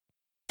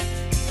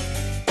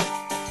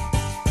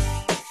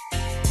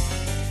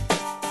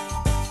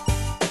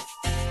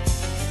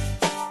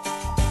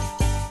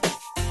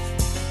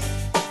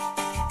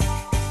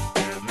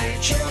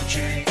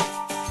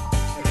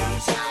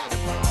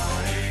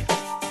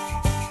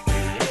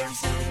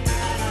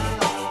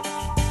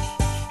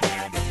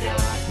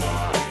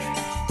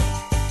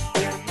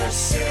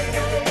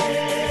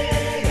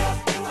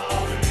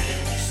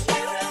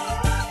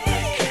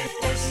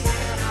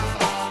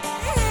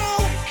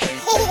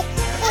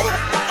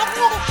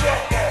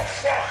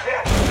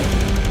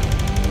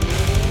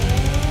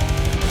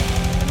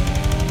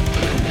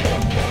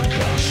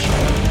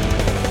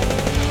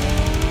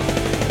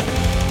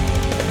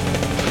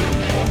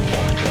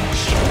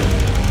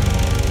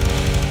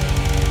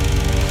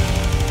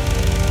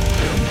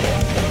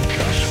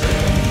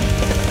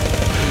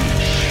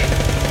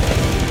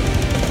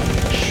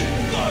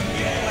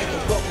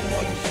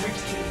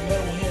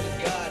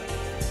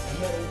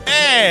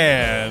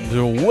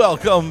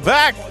Welcome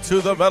back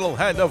to the Metal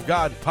Hand of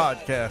God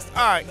podcast.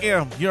 I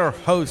am your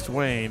host,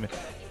 Wayne,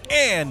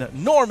 and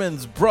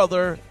Norman's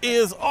brother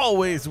is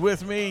always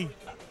with me.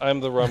 I'm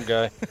the rum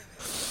guy.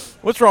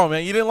 What's wrong,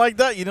 man? You didn't like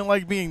that? You didn't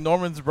like being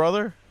Norman's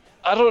brother?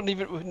 I don't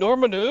even...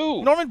 Norman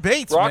who? Norman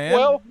Bates,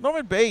 Rockwell? man.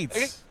 Norman Bates.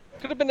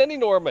 It could have been any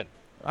Norman.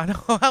 I know.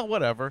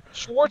 Whatever.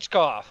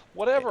 Schwarzkopf.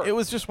 Whatever. It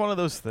was just one of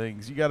those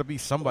things. You got to be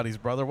somebody's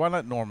brother. Why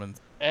not Norman's?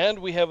 And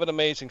we have an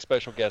amazing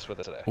special guest with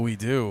us today. We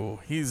do.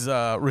 He's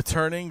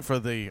returning for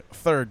the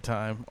third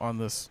time on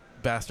this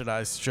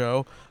bastardized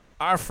show.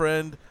 Our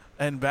friend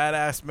and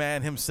badass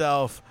man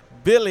himself,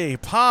 Billy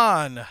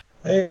Pon.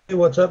 Hey,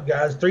 what's up,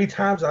 guys? 3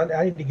 times?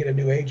 I need to get a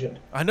new agent.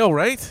 I know,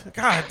 right?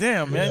 God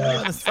damn, man. You're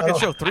on this fucking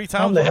show 3 times.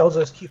 How the hell does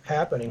this keep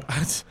happening?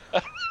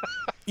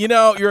 You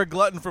know, you're a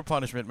glutton for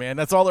punishment, man.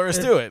 That's all there is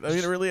to it. I mean,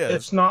 it really is.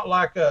 It's not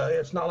like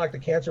the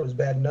cancer was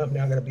bad enough.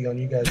 Now I'm gonna be on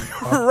you guys.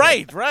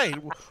 Right.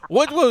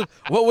 What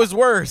was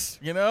worse?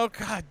 You know?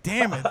 God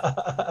damn it.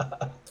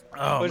 Oh,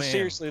 but man.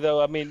 Seriously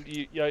though, I mean,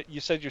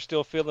 you said you're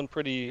still feeling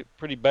pretty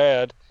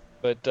bad,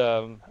 but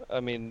I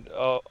mean,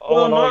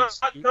 all in all,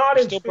 not you're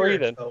in still spirit,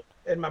 breathing. though.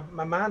 And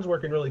my mind's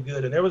working really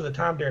good. And there was a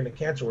time during the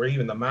cancer where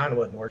even the mind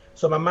wasn't working.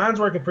 So my mind's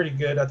working pretty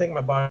good. I think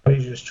my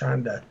body's just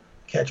trying to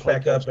catch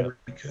back up and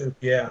recoup.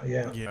 Yeah.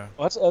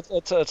 Well,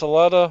 that's a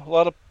lot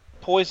of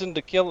poison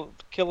to kill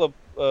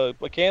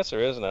a cancer,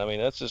 isn't it? I mean,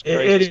 that's just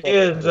crazy. It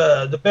is.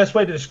 The best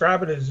way to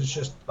describe it is it's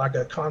just like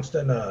a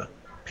constant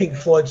Pink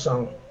Floyd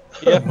song.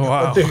 Yeah.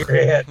 Wow. Through your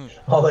head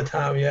all the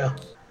time. Yeah.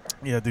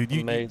 Yeah, dude.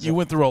 You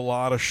went through a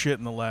lot of shit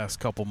in the last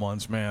couple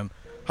months, man.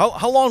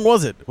 How long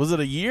was it? Was it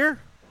a year?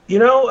 You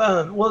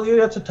know, well,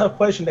 that's a tough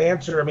question to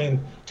answer. I mean,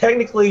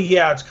 technically,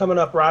 yeah, it's coming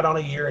up right on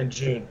a year in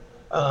June.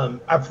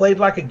 I played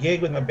like a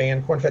gig with my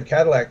band, Cornfed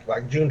Cadillac,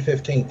 like June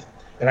 15th.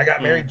 And I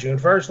got married June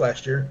 1st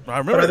last year. I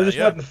remember But I just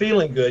wasn't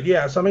feeling good.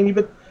 Yeah, so I mean,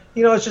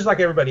 it's just like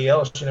everybody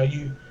else. You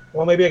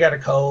know, maybe I got a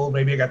cold,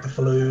 maybe I got the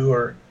flu,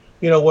 or,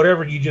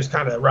 whatever. You just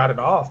kind of write it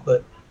off.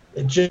 But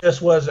it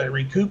just wasn't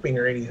recouping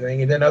or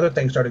anything. And then other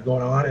things started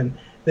going on. And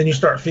then you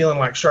start feeling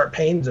like sharp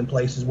pains in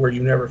places where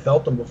you never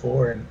felt them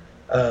before. And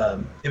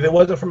if it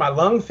wasn't for my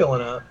lung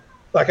filling up,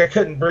 like I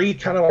couldn't breathe,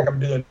 kind of like I'm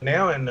doing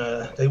now, and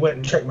they went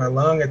and checked my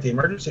lung at the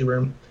emergency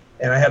room,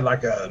 and I had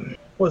like a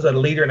 1.5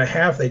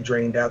 liters they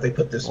drained out. They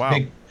put this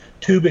big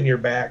tube in your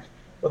back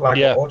with like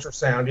an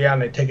ultrasound,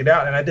 and they take it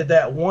out. And I did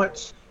that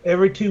once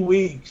every 2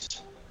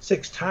 weeks,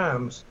 6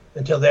 times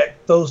until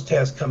those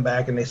tests come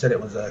back, and they said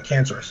it was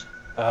cancerous.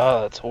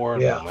 Oh, that's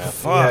horrible, man.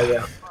 Fuck.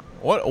 Yeah.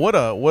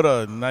 What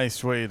a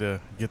nice way to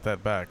get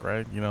that back,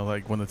 right? You know,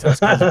 like when the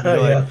test comes,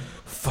 you're like,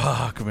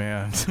 fuck,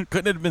 man.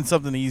 Couldn't it have been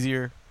something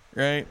easier,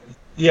 right?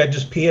 Yeah,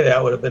 just pee it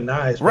out would have been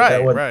nice.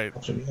 Right.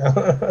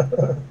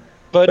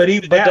 But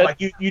even that, like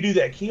you do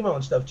that chemo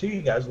and stuff too.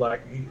 You guys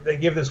they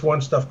give this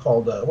one stuff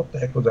called what the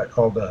heck was that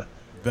called?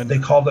 They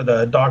called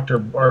it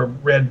Dr. or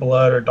Red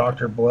Blood or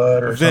Dr.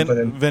 Blood or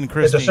something.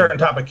 Vincristine. It's a certain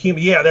type of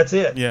chemo. Yeah, that's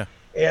it. Yeah.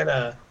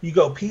 And you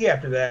go pee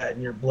after that,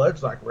 and your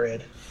blood's like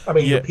red. I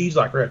mean, your pee's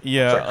like red.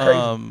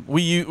 Yeah.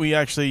 We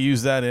actually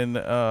use that in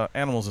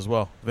animals as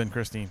well.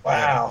 Vincristine.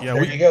 Wow. Yeah.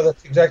 There you go.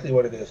 That's exactly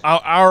what it is.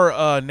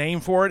 Our name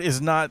for it is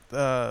not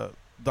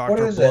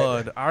Dr.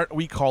 Blood.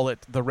 We call it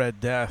the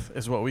Red Death,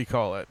 is what we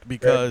call it,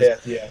 because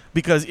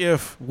because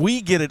if we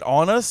get it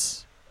on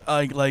us,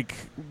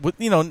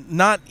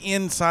 not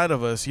inside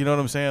of us, you know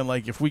what I'm saying?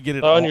 Like if we get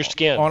it on your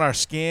skin, on our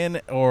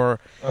skin, or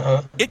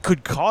it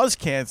could cause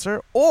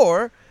cancer,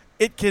 or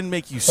it can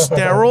make you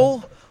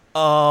sterile.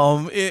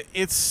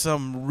 It's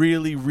some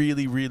really,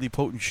 really, really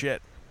potent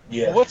shit.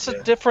 Yeah. Well, what's the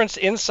difference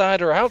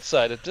inside or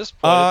outside at this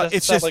point?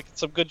 It sounds like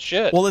some good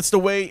shit. Well, it's the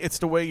way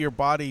your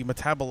body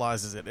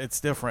metabolizes it.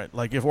 It's different.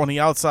 Like if on the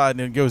outside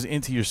and it goes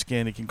into your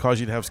skin, it can cause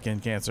you to have skin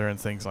cancer and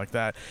things like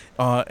that.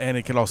 And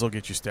it can also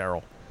get you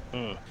sterile.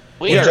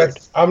 Weird.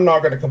 I'm not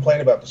going to complain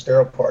about the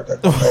sterile part.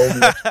 That's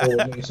cool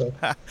with me. So.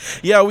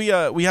 Yeah,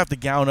 we have to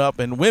gown up,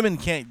 and women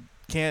can't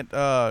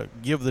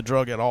give the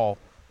drug at all.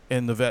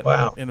 In the vet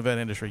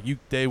industry,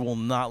 they will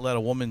not let a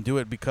woman do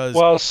it because.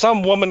 Well,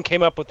 some woman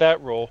came up with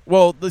that rule.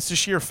 Well, it's the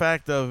sheer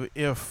fact of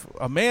if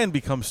a man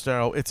becomes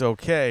sterile, it's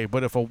okay,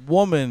 but if a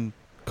woman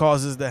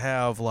causes to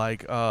have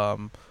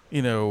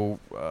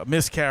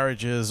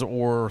miscarriages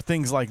or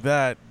things like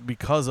that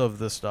because of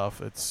this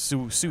stuff, it's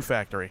Sue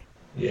Factory.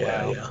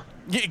 Yeah.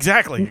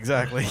 Exactly.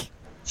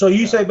 So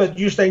you're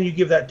saying you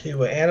give that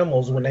to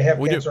animals when they have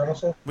cancer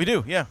also? We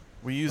do, yeah.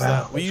 We use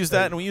that. We use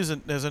that, and we use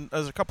it. There's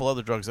a couple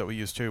other drugs that we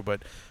use too,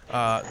 but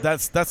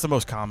that's the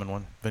most common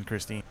one,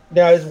 vincristine.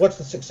 Now, what's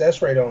the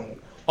success rate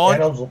on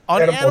animals?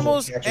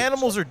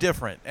 Animals are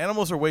different.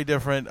 Animals are way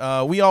different.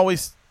 We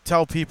always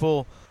tell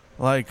people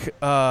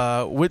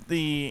with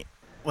the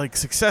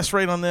success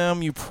rate on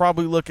them, you're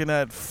probably looking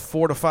at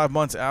 4 to 5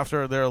 months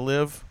after they'll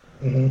live.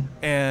 Mm-hmm.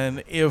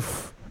 And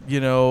if you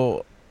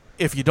don't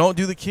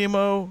do the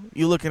chemo,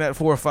 you're looking at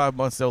 4 or 5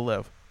 months they'll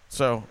live.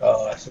 So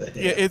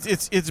yeah,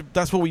 it's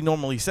that's what we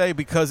normally say,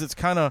 because it's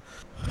kind of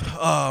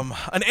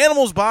an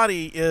animal's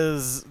body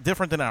is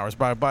different than ours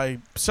by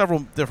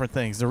several different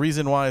things. The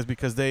reason why is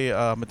because they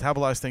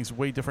metabolize things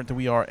way different than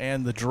we are,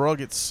 and the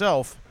drug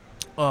itself,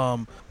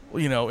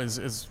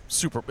 is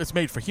super. It's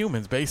made for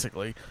humans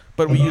basically,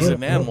 but we use it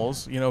in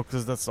animals,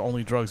 because that's the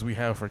only drugs we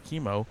have for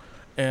chemo,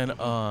 and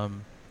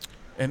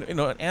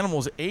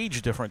animals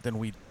age different than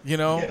we,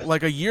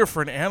 like a year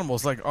for an animal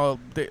is like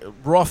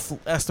rough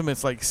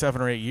estimates like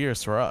 7 or 8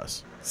 years for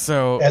us.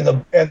 So and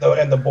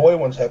the boy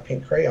ones have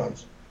pink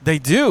crayons. They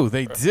do.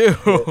 They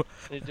do.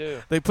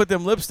 They put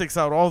them lipsticks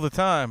out all the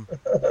time.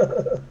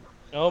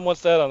 No one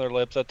wants that on their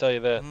lips, I'll tell you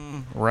that.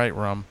 Right,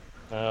 Rum.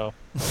 No.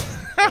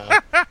 No.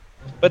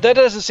 But that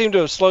doesn't seem to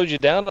have slowed you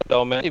down at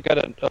all, man. You've got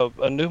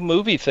a new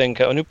movie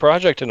thing, a new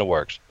project in the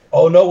works.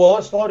 Oh, no, well,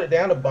 it slowed it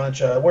down a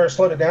bunch. Where it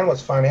slowed it down was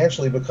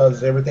financially,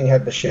 because everything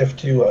had to shift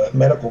to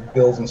medical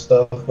bills and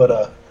stuff.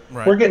 But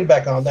we're getting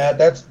back on that.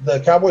 That's the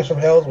Cowboys from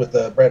Hell's with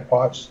Brad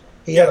Potts.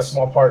 He had a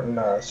small part in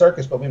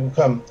Circus, but we've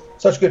become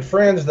such good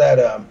friends that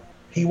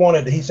he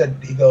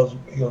goes,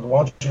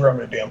 why don't you write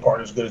me a damn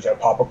part as good as that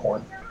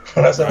popcorn?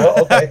 And I said,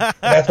 well, okay. And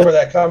that's where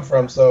that comes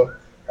from. So,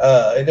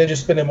 and then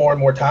just spending more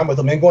and more time with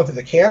him and going through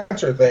the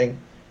cancer thing.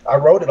 I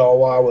wrote it all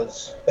while I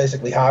was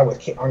basically high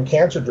on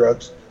cancer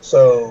drugs.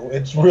 So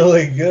it's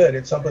really good.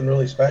 It's something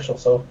really special.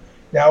 So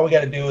now all we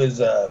got to do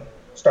is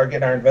start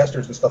getting our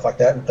investors and stuff like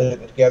that and put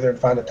it together and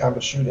find a time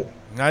to shoot it.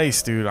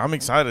 Nice, dude. I'm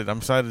excited. I'm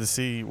excited to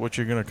see what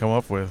you're going to come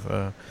up with.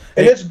 And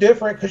it's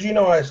different because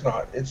it's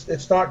not.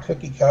 It's not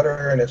cookie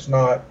cutter, and it's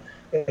not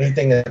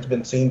anything that's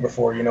been seen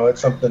before.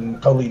 It's something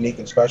totally unique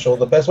and special.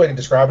 The best way to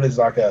describe it is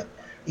like a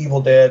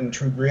Evil Dead and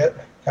True Grit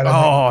kind of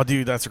thing. Oh,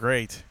 dude, that's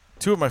great.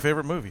 2 of my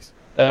favorite movies.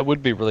 That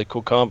would be a really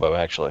cool combo,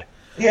 actually.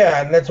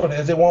 Yeah, and that's what it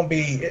is. It won't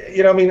be,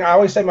 I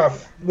always say my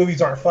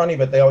movies aren't funny,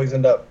 but they always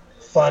end up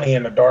funny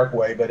in a dark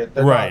way. But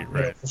they're right.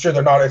 For sure,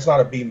 they're not. It's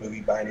not a B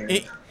movie by any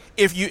means.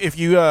 If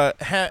you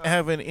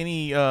have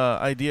any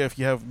idea, if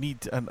you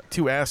need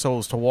 2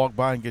 assholes to walk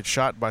by and get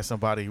shot by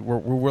somebody, we're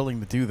willing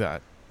to do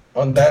that.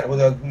 On that,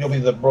 you'll be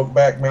the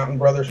Brokeback Mountain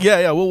Brothers.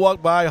 Yeah, we'll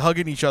walk by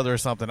hugging each other or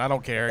something. I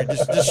don't care.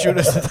 Just shoot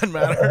us. It doesn't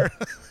matter.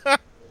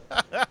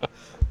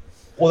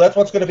 Well, that's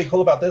what's going to be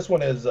cool about this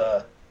one is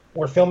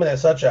we're filming in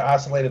such an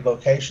isolated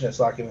location. It's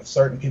like if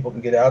certain people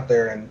can get out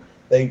there and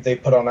they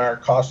put on our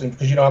costumes,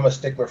 because I'm a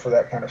stickler for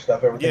that kind of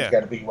stuff. Everything's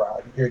got to be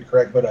right, period,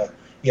 correct. But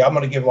I'm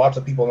going to give lots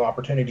of people an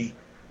opportunity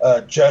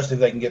just if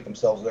they can get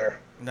themselves there.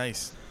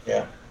 Nice.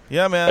 Yeah.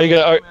 Yeah, man.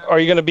 Are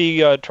you gonna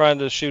be trying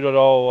to shoot it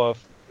all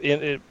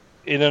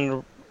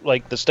in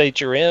like the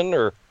state you're in,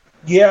 or?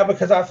 Yeah,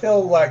 because I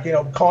feel like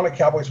calling it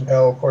Cowboys from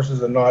Hell, of course,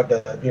 is a nod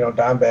to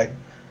Dimebag.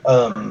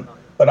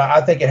 But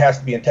I think it has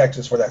to be in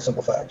Texas for that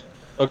simple fact.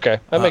 Okay,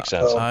 that makes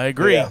sense. I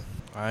agree. Yeah.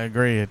 I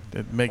agree.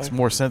 It makes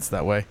more sense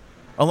that way.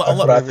 That's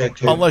what I think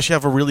too. Unless you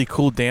have a really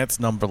cool dance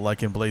number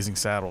like in Blazing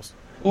Saddles.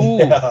 Ooh.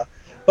 Yeah.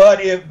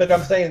 But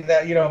I'm saying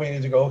that, you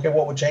go, okay,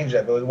 what would change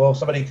that? Well, if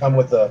somebody come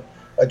with a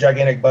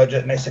gigantic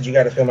budget and they said you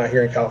got to film out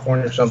here in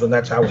California or something,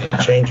 that's how we can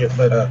change it.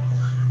 But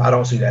I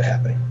don't see that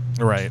happening.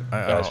 Right.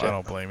 I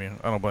don't blame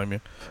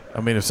you.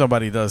 I mean, if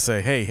somebody does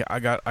say, hey, I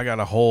got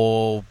a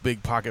whole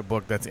big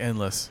pocketbook that's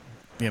endless,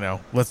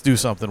 let's do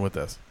something with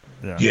this.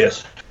 Yeah.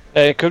 Yes.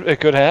 It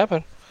could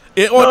happen.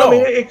 I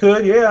mean, it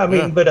could, yeah.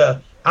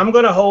 But I'm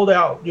going to hold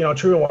out,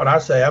 true to what I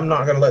say. I'm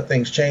not going to let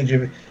things change.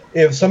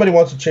 If somebody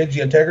wants to change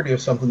the integrity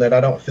of something that I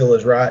don't feel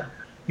is right,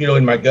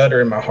 in my gut or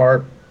in my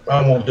heart,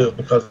 I won't do it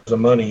because of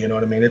money. You know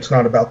what I mean? It's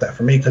not about that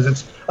for me,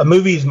 because a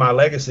movie is my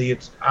legacy.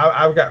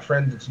 I've got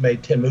friends that's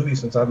made 10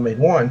 movies since I've made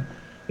one,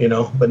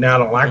 but now I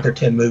don't like their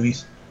 10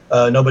 movies.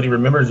 Nobody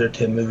remembers their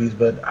 10 movies,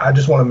 but I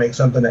just want to make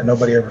something that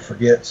nobody ever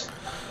forgets.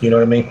 You know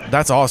what I mean?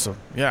 That's awesome.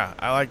 Yeah,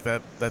 I like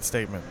that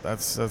statement.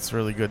 That's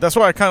really good. That's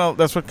what kind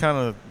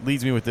of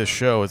leads me with this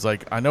show. It's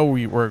like, I know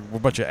we're a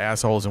bunch of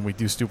assholes and we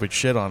do stupid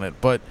shit on it,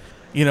 but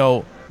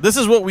this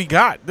is what we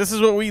got. This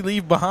is what we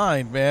leave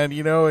behind, man.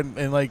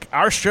 And like,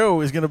 our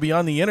show is going to be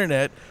on the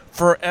internet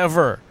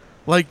forever.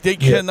 Like, they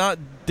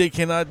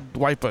cannot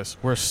wipe us.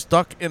 We're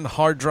stuck in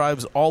hard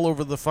drives all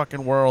over the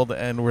fucking world,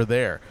 and we're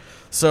there.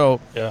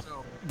 So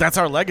that's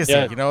our legacy.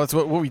 Yeah. That's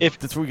what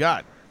that's what we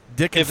got.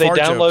 Dick and if they fart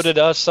downloaded jokes.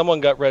 us,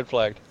 someone got red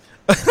flagged.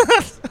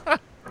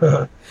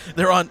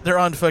 They're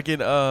on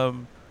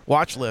fucking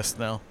watch list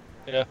now.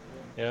 Yeah.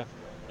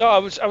 No, I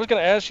was going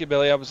to ask you,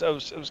 Billy. I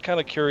was kind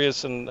of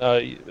curious, and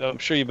I'm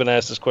sure you've been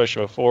asked this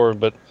question before.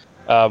 But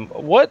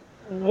what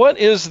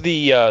is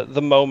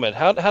the moment?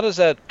 How does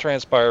that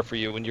transpire for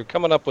you when you're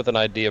coming up with an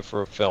idea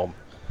for a film?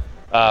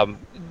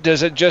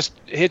 Does it just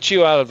hit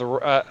you out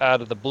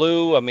of the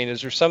blue? I mean,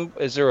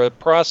 is there a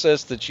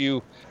process that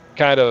you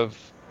kind of,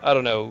 I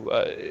don't know,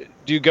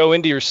 do you go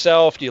into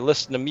yourself? Do you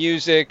listen to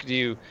music?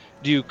 Do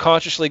you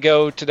consciously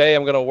go, today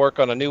I'm going to work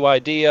on a new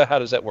idea? How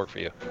does that work for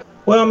you?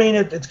 Well, I mean,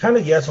 it's kind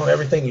of yes on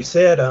everything you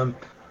said.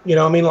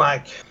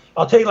 Like,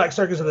 I'll tell you, like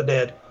Circus of the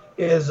Dead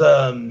is,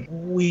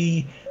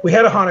 we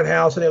had a haunted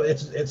house, and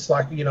it's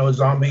like, a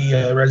zombie,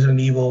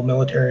 Resident Evil,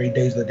 military,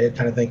 Days of the Dead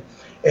kind of thing.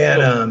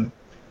 And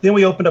Then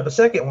we opened up a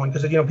second one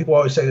because, people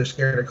always say they're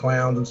scared of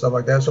clowns and stuff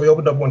like that. So we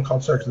opened up one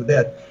called Circus of the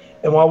Dead.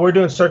 And while we're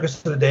doing Circus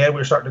of the Dead, we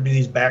were starting to do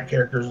these back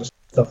characters and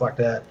stuff like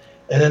that.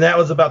 And then that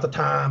was about the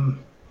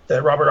time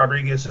that Robert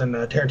Rodriguez and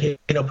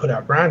Tarantino put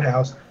out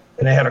Grindhouse,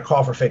 and they had a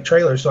call for fake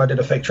trailers. So I did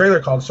a fake trailer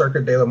called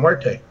Circuit de la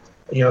Muerte,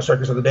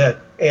 Circus of the Dead.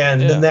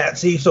 And then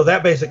so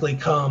that basically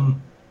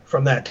come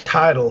from that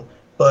title.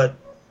 But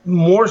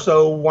more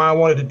so why I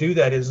wanted to do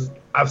that is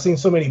I've seen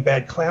so many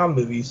bad clown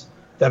movies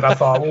that I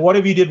thought, well, what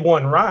if you did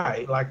one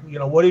right? Like,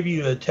 what if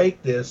you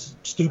take this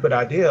stupid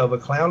idea of a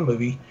clown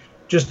movie,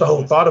 just the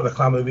whole thought of a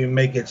clown movie, and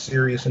make it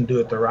serious and do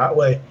it the right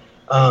way?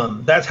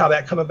 That's how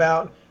that come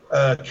about.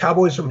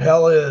 Cowboys from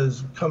Hell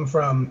has come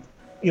from,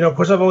 of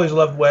course, I've always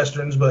loved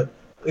Westerns, but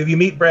if you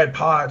meet Brad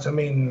Potts,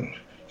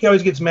 he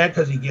always gets mad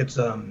because he gets,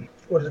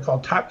 what is it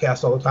called,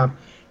 typecast all the time.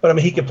 But,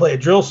 he could play a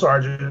drill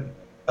sergeant.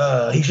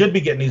 He should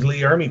be getting these Lee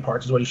Ermey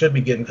parts is what he should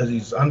be getting because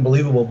he's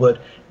unbelievable. But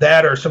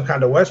that or some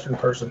kind of Western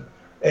person.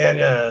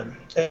 And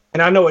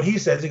I know what he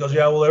says. He goes,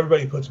 yeah, well,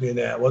 everybody puts me in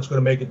that. What's going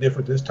to make it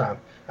different this time?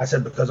 I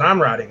said, because I'm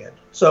writing it.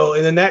 So,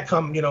 and then that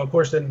come, of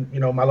course, then,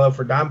 my love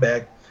for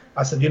Dimebag.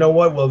 I said, you know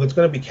what? Well, if it's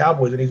going to be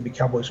Cowboys, it needs to be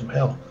Cowboys from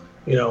Hell,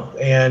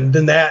 And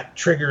then that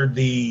triggered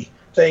the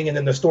thing, and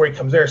then the story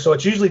comes there. So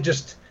it's usually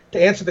just,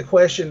 to answer the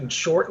question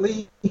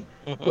shortly,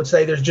 would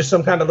say there's just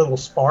some kind of little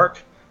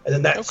spark, and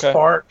then that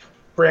spark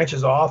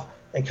branches off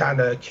and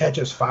kind of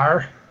catches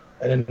fire,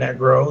 and then that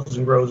grows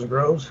and grows and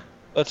grows.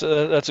 That's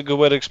a good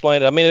way to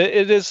explain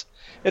it.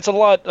 It's a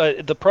lot.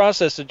 The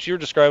process that you're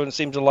describing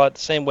seems a lot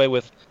the same way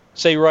with,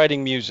 say,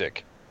 writing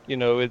music.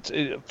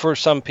 For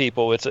some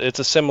people, it's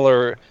a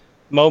similar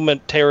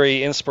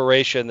momentary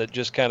inspiration that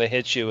just kind of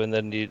hits you, and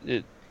then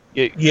you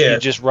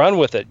just run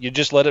with it. You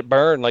just let it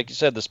burn, like you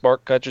said. The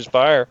spark catches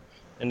fire,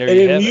 and there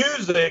you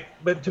have it.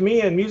 But to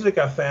me, in music,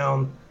 I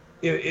found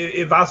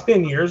if I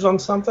spend years on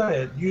something,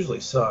 it usually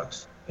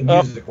sucks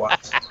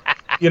music-wise.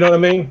 You know what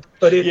I mean?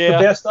 But the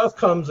best stuff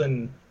comes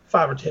in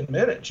 5 or 10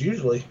 minutes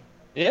usually.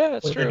 Yeah,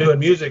 that's when true. You're doing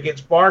music, it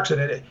sparks,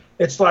 and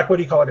it's like, what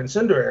do you call it,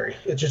 incendiary.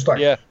 It's just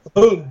like,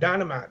 boom,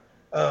 dynamite.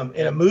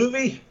 In a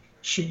movie,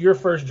 your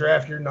first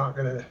draft, you're not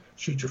going to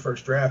shoot your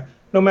first draft,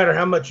 no matter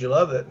how much you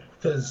love it,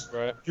 because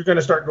you're going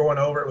to start going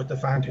over it with the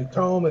fine-tooth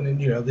comb, and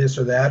then, this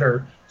or that,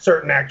 or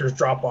certain actors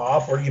drop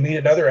off, or you meet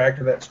another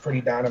actor that's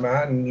pretty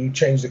dynamite, and you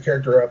change the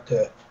character up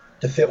to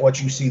fit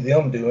what you see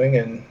them doing,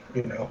 and,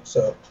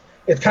 so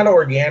it's kind of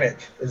organic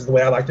is the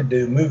way I like to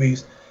do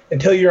movies.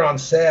 Until you're on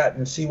set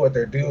and see what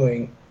they're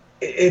doing,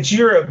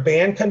 you're a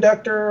band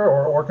conductor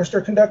or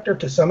orchestra conductor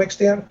to some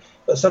extent,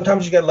 but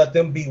sometimes you got to let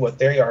them be what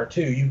they are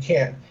too.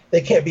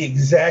 They can't be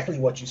exactly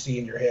what you see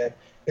in your head.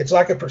 It's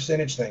like a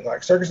percentage thing.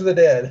 Like Circus of the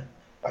Dead,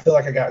 I feel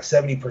like I got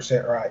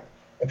 70% right,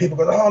 and people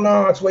go, "Oh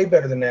no, it's way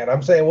better than that."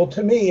 I'm saying, well,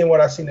 to me and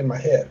what I've seen in my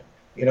head,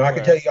 I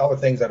can tell you all the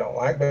things I don't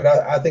like, but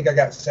I think I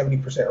got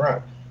 70%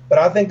 right. But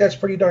I think that's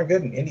pretty darn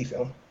good in indie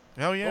film.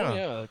 Hell yeah. Oh,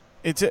 yeah.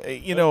 It's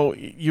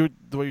the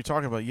way you're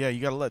talking about. Yeah, you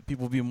got to let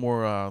people be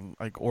more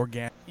like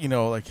organic.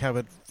 Like have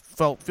it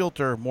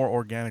filter more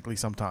organically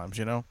sometimes.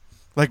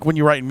 Like when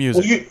you're writing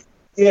music.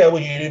 Well,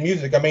 when you do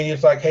music,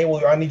 it's like, hey,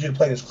 well, I need you to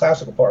play this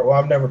classical part. Well,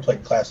 I've never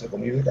played classical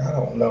music. I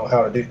don't know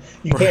how to do.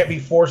 You can't be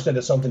forced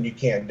into something you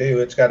can't do.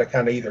 It's got to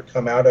kind of either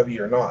come out of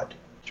you or not.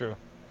 True.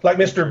 Like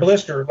Mr.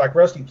 Blister, like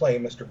Rusty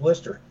playing Mr.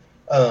 Blister.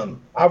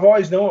 I've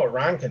always known what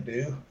Ryan can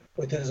do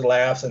with his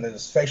laughs and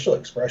his facial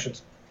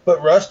expressions.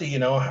 But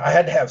Rusty, I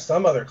had to have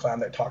some other clown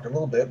that talked a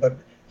little bit, but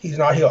he's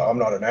not. I'm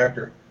not an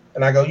actor.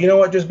 And I go, you know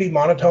what? Just be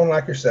monotone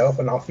like yourself,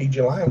 and I'll feed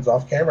you lines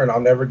off camera, and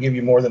I'll never give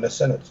you more than a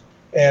sentence.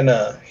 And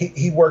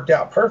he worked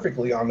out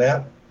perfectly on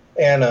that.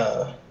 And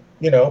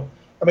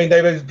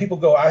people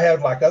go. I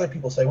have like other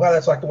people say, wow,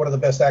 that's like one of the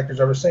best actors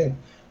I've ever seen.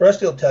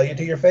 Rusty will tell you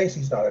to your face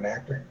he's not an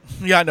actor.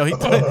 Yeah, I know. He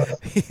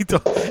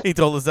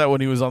told us that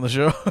when he was on the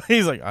show.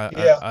 He's like,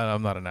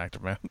 I'm not an actor,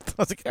 man. I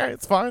was like, all right,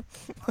 it's fine.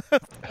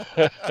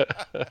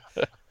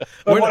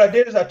 But what I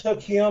did is I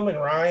took him and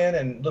Ryan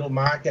and Little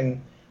Mike,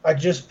 and I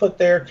just put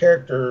their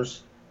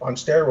characters on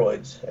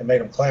steroids and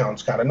made them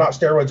clowns, kind of. Not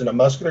steroids in a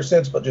muscular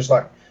sense, but just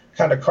like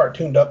kind of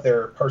cartooned up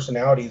their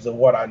personalities of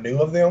what I knew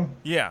of them.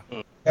 Yeah.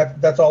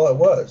 That's all it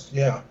was,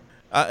 yeah.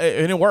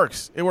 And it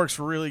works. It works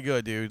really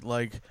good, dude.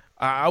 Like,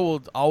 I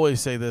will always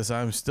say this.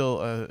 I'm still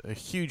a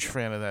huge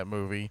fan of that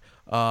movie.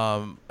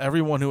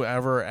 Everyone who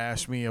ever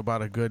asked me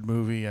about a good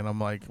movie, and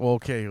I'm like, well,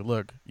 okay,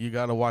 look, you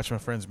got to watch my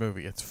friend's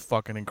movie. It's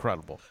fucking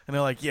incredible. And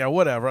they're like, yeah,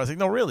 whatever. I was like,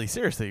 no, really,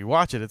 seriously,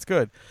 watch it. It's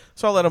good.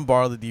 So I let them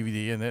borrow the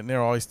DVD, and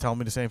they're always telling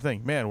me the same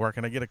thing. Man, where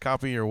can I get a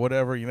copy or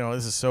whatever?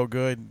 This is so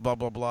good, blah,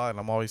 blah, blah. And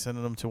I'm always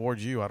sending them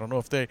towards you. I don't know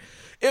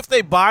if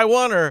they buy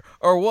one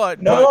or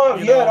what. No,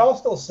 but, it all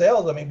still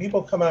sells.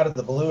 People come out of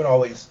the blue and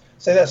always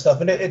say that stuff.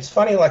 And it's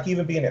funny, like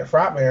even being at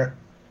Frightmare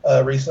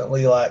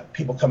recently, like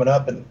people coming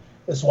up, and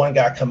this one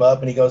guy come up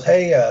and he goes,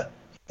 hey,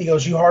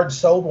 you hard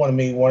sold one of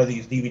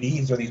these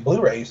DVDs or these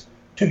Blu-rays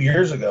 2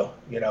 years ago,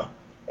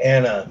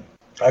 And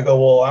I go,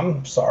 well,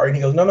 I'm sorry. And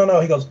he goes,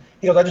 no. He goes,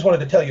 I just wanted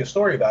to tell you a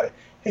story about it.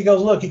 He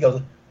goes, look, he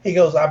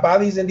goes, I buy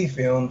these indie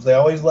films. They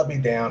always let me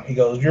down. He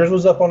goes, yours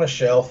was up on a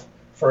shelf.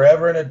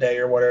 Forever and a Day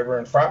or whatever,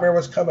 and Frightmare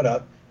was coming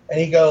up, and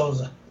he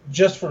goes,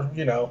 just for,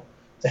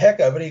 the heck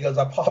of it, he goes,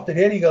 I popped it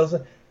in, he goes,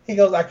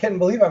 I can't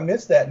believe I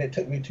missed that, and it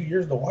took me 2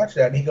 years to watch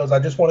that, and he goes, I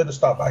just wanted to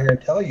stop by here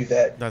and tell you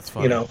that. That's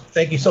funny.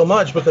 Thank you so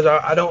much, because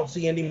I don't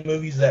see indie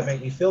movies that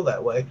make me feel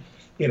that way,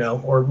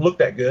 or look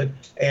that good,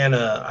 and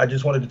I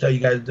just wanted to tell you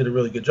guys did a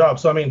really good job.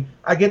 So, I mean,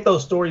 I get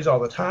those stories all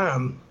the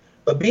time,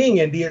 but being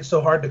indie, it's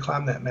so hard to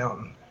climb that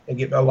mountain and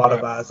get a lot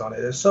of eyes on it.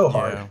 It's so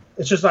hard. Yeah.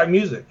 It's just like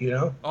music,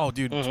 Oh,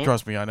 dude,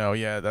 trust me, I know.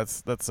 Yeah,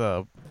 that's that's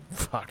a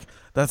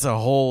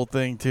whole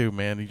thing too,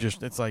 man.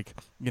 It's like,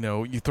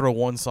 you throw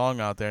one song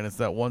out there and it's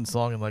that one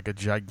song in like a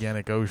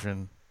gigantic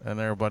ocean, and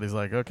everybody's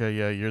like, okay,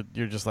 yeah,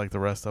 you're just like the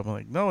rest of them.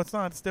 Like, no, it's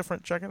not. It's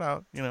different. Check it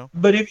out.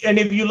 But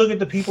if you look at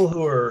the people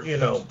who are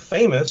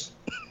famous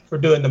for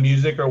doing the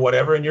music or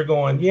whatever, and you're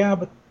going, yeah,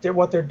 but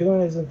what they're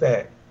doing isn't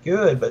that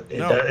good. But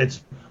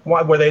it's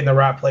why were they in the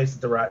right place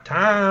at the right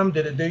time?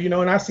 Did it do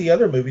And I see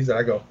other movies that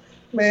I go,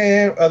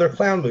 man, other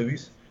clown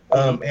movies,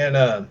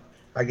 and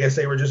I guess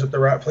they were just at the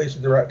right place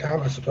at the right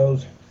time, I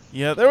suppose.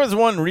 Yeah, there was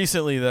one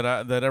recently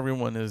that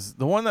everyone is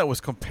the one that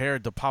was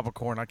compared to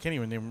Popcorn. I can't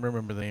even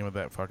remember the name of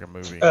that fucking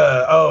movie.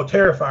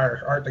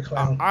 Terrifier, Art the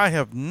Clown. I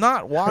have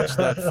not watched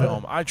that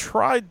film. I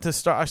tried to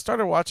start. I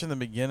started watching the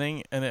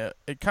beginning, and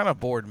it kind of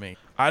bored me.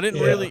 I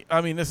didn't really.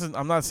 I mean,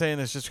 I'm not saying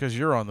this just because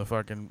you're on the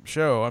fucking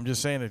show. I'm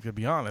just saying it to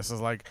be honest.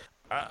 It's like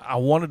I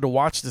wanted to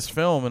watch this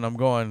film, and I'm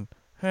going,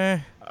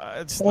 it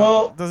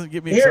doesn't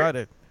get me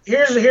excited.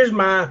 Here's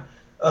my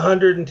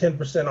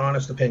 110%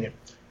 honest opinion.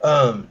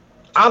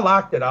 I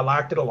liked it. I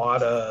liked it a lot.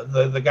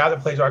 The guy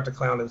that plays Art the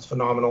Clown is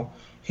phenomenal.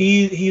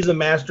 He's a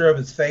master of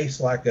his face,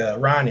 like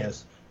Ryan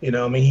is.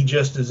 I mean, he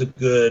just is a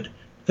good,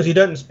 because he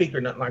doesn't speak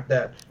or nothing like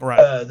that.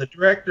 Right. The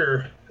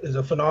director is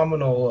a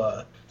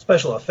phenomenal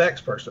special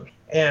effects person,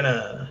 and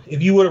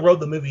if you would have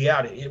wrote the movie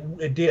out,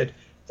 it did.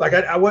 It's like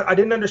I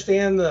didn't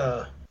understand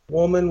the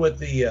woman with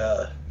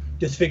the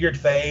disfigured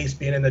face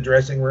being in the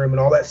dressing room, and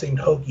all that seemed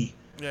hokey.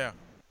 Yeah.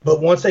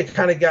 But once they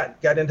kind of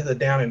got into the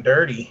down and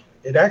dirty,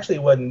 it actually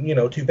wasn't,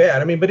 too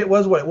bad. I mean, but it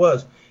was what it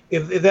was.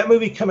 If that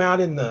movie come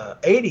out in the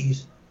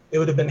 80s, it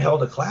would have been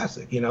held a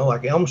classic,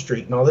 like Elm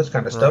Street and all this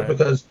kind of stuff,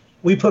 because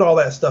we put all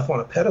that stuff on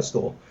a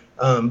pedestal.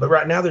 But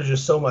right now there's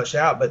just so much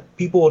out. But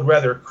people would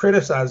rather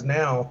criticize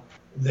now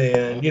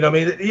than,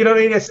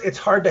 It's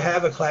hard to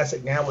have a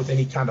classic now with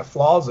any kind of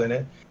flaws in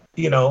it,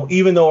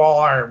 even though all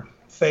our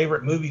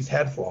favorite movies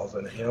had flaws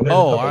in it.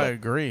 I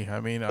agree. I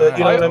mean,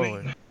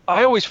 totally.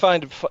 I always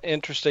find it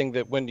interesting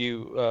that when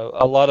you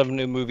a lot of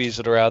new movies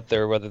that are out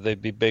there, whether they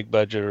be big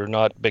budget or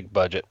not big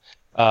budget,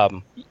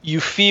 you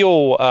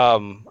feel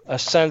a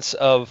sense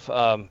of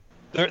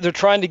they're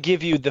trying to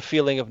give you the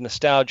feeling of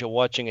nostalgia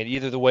watching it,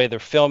 either the way they're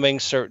filming,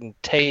 certain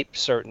tape,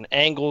 certain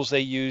angles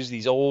they use,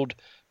 these old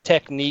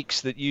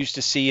techniques that you used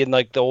to see in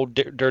like the old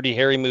Dirty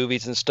Harry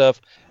movies and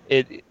stuff.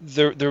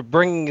 They're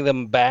bringing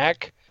them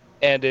back,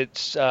 and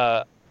it's.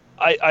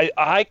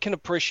 I can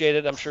appreciate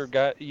it. I'm sure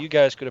you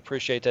guys could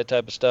appreciate that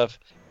type of stuff.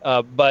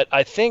 But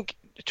I think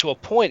to a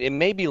point, it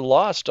may be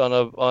lost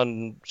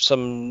on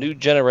some new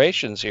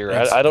generations here.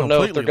 I don't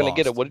know if they're going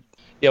to get it.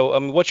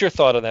 What's your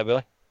thought on that,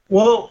 Billy?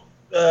 Well,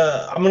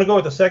 I'm going to go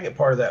with the second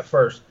part of that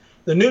first.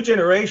 The new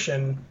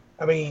generation,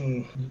 I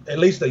mean, at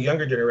least the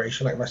younger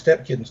generation, like my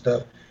stepkid and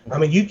stuff, I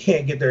mean, you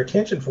can't get their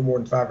attention for more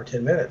than 5 or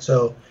 10 minutes.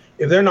 So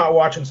if they're not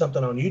watching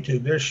something on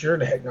YouTube, they're sure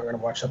the heck not going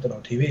to watch something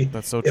on TV.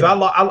 That's so true. If I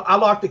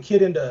locked a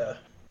kid into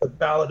The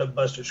Ballad of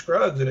Buster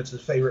Scruggs, and it's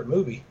his favorite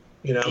movie,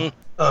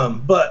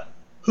 but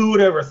who would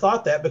ever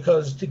thought that?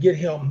 Because to get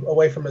him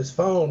away from his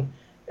phone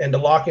and to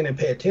lock in and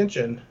pay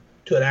attention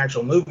to an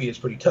actual movie is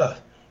pretty tough.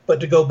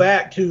 But to go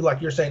back to, like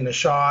you're saying, the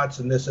shots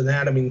and this and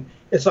that, I mean,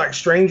 it's like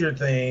Stranger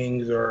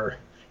Things or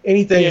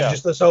anything,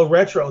 just this whole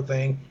retro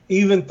thing.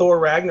 Even Thor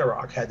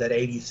Ragnarok had that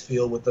 80s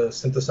feel with the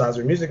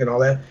synthesizer music and all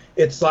that.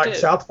 It's like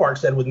South Park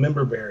said with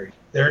Memberberry.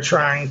 They're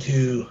trying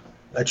to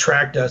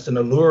attract us and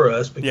allure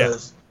us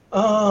because,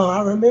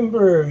 I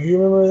remember. You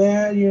remember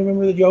that? You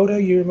remember the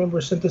Yoda? You remember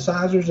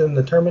synthesizers and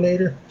the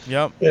Terminator?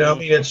 Yep. I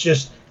mean, it's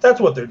just,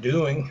 that's what they're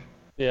doing.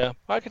 Yeah,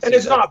 I could see and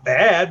it's that. not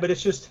bad, but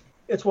it's just,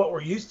 it's what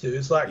we're used to.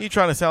 It's like, you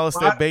trying to sell us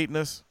they're baiting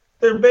us?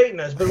 They're baiting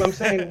us, but I'm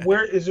saying,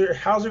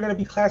 how's there going to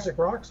be classic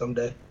rock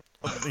someday?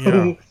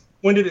 Yeah.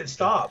 When did it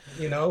stop?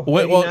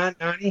 89,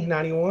 90,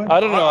 91? I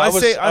don't know. I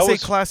say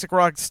classic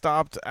rock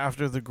stopped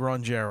after the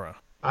grunge era.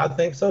 I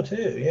think so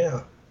too.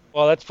 Yeah.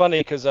 Well, that's funny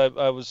because I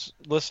was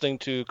listening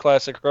to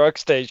Classic Rock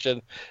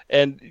Station,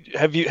 and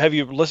have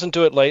you listened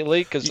to it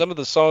lately? Because some of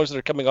the songs that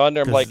are coming on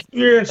there, I'm like,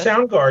 you're in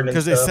Soundgarden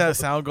because they said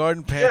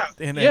Soundgarden,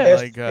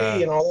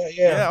 and all that.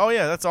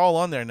 Yeah, that's all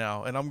on there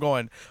now, and I'm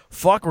going,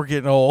 fuck, we're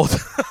getting old.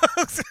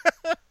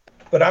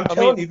 But I'm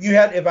telling you,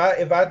 if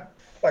I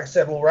like I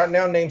said, well, right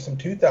now, name some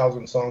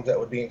 2000 songs that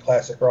would be in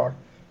classic rock.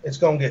 It's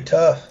gonna get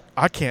tough.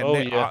 I can't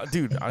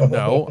dude.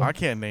 I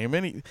can't name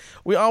any.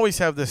 We always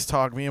have this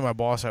talk. Me and my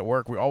boss at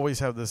work. We always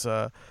have this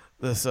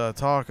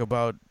talk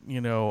about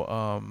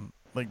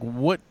like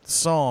what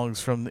songs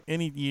from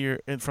any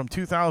year and from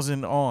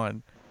 2000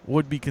 on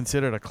would be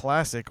considered a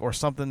classic or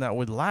something that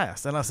would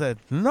last. And I said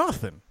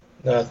nothing.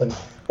 Nothing.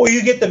 Well,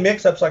 you get the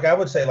mix-ups, like I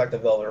would say, like the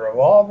Velvet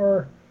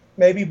Revolver,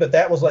 maybe, but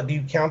that was like, do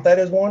you count that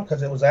as one?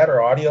 Because it was that,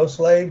 or Audio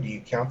Slave, do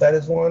you count that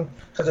as one?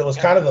 Because it was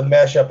kind of a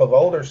mesh-up of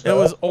older stuff. It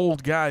was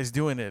old guys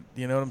doing it.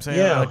 You know what I'm saying?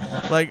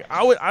 Yeah. Like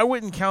I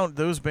wouldn't count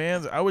those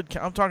bands.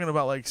 I'm talking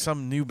about like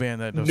some new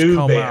band that has New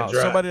come bands, out.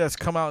 right. Somebody that's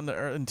come out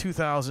in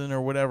 2000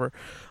 or whatever.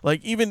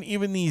 Like even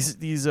these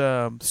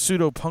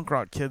pseudo punk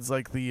rock kids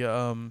like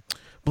the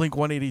Blink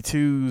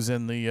 182s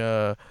and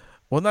the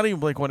well, not even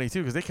Blink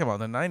 182 because they came out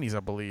in the 90s,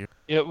 I believe.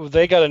 Yeah,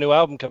 they got a new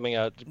album coming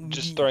out.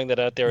 Just throwing that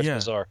out there, it's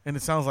bizarre. And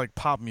it sounds like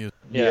pop music.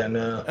 Yeah,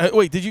 no.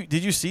 Wait, did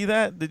you see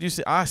that? Did you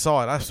see? I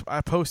saw it.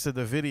 I posted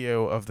the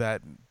video of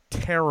that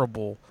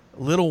terrible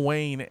Lil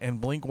Wayne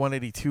and Blink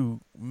 182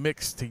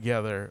 mixed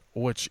together,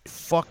 which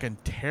fucking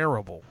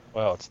terrible.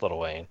 Well, it's Lil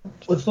Wayne.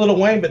 Well, it's Lil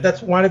Wayne, but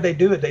why did they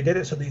do it? They did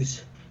it so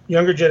these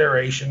younger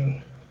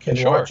generation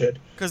can watch it.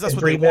 Because that's in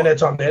what 3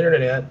 minutes on the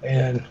internet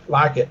and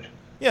like it.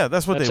 Yeah,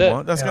 that's what That's they it.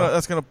 want.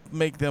 That's gonna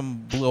make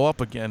them blow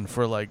up again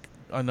for like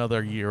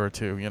another year or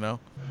two. You know.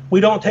 We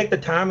don't take the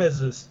time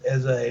as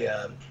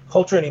a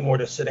culture anymore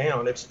to sit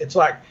down. It's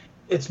like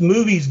it's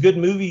movies. Good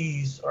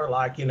movies are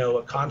like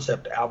a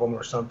concept album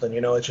or something.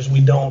 It's just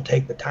we don't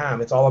take the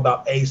time. It's all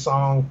about a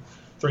song,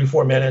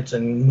 3-4 minutes,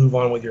 and move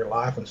on with your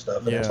life and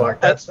stuff. And it's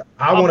like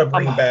I want to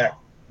bring back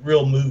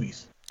real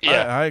movies.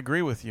 Yeah, I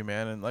agree with you,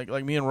 man. And like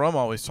me and Rum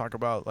always talk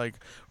about, like,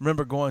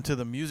 remember going to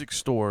the music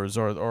stores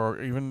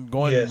or even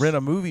going and rent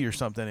a movie or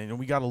something, and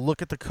we got to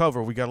look at the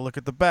cover, we got to look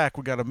at the back,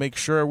 we got to make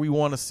sure we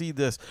want to see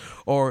this.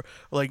 Or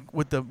like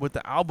with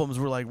the albums,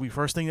 we're like,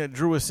 first thing that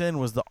drew us in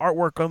was the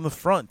artwork on the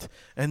front,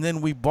 and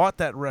then we bought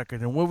that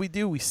record, and what we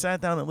do, we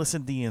sat down and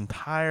listened to the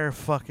entire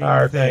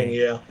fucking thing.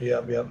 Yeah.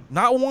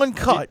 Not one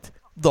cut,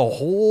 the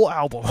whole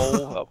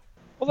album.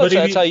 Well,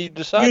 that's how you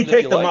decide. You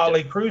take the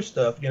Motley Crue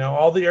stuff,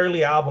 all the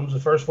early albums, the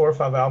first 4 or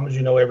 5 albums,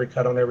 every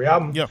cut on every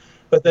album. Yeah.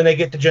 But then they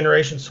get to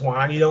Generation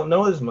Swine, you don't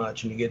know as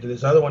much, and you get to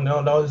this other one,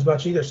 don't know as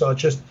much either. So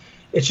it's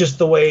just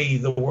the way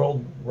the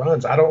world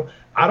runs. I don't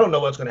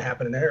know what's going to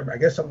happen in there. But I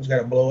guess something's got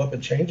to blow up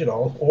and change it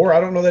all, or I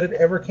don't know that it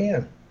ever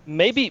can.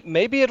 Maybe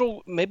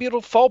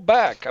it'll fall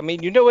back. I mean,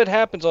 it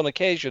happens on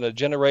occasion. A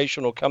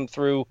generation will come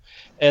through,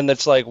 and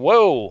it's like,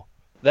 whoa.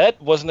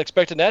 That wasn't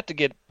expecting that to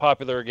get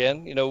popular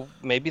again.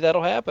 Maybe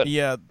that'll happen.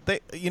 Yeah,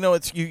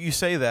 it's you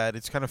say that,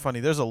 it's kind of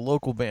funny. There's a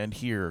local band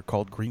here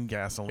called Green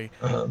Gasoline.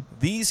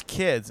 These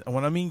kids, and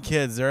when I mean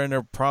kids, they're in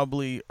their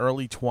probably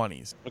early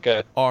 20s.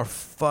 Okay. Are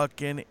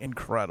fucking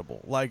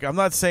incredible. Like, I'm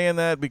not saying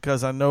that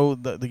because I know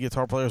the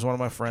guitar player is one of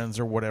my friends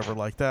or whatever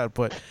like that,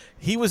 but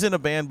he was in a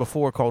band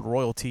before called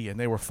Royalty, and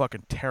they were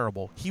fucking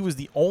terrible. He was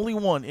the only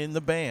one in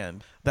the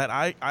band that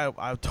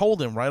I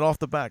told him right off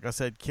the back. I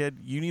said, kid,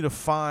 you need to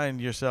find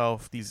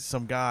yourself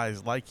some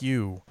guys like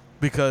you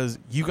because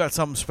you got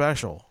something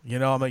special.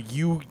 I'm like,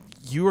 you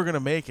are gonna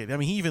make it. I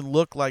mean, he even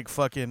looked like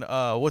fucking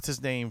what's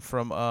his name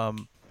from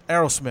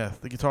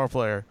Aerosmith, the guitar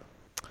player.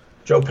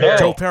 Joe Perry.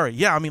 Joe Perry.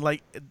 Yeah, I mean,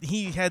 like,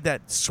 he had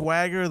that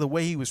swagger, the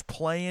way he was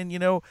playing,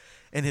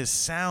 and his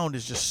sound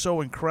is just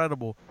so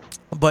incredible.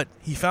 But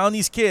he found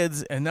these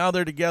kids, and now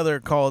they're together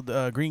called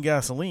Green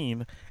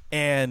Gasoline,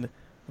 and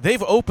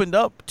they've opened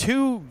up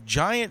 2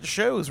 giant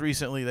shows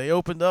recently. They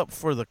opened up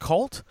for The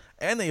Cult,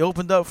 and they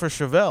opened up for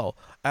Chevelle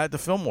at the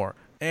Fillmore.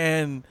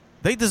 And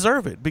they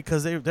deserve it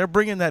because they're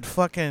bringing that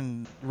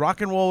fucking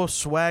rock and roll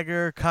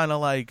swagger, kind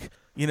of like,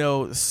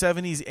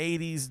 70s,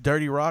 80s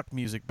dirty rock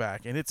music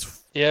back. And it's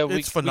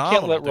phenomenal. We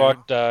can't let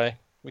rock die.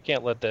 We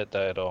can't let that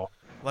die at all.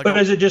 Like, but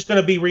is it just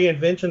going to be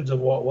reinventions of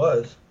what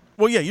was?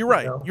 Well, yeah, you're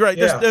right. You're right.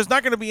 There's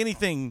not going to be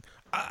anything.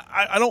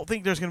 I don't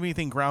think there's going to be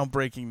anything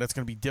groundbreaking that's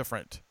going to be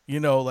different.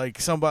 Like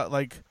somebody,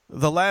 like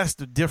the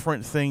last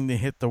different thing to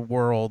hit the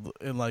world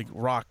in like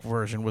rock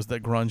version was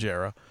that grunge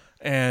era,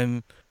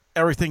 and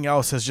everything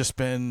else has just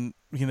been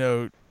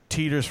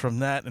teeters from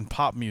that and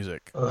pop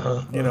music.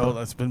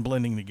 That's been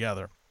blending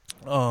together.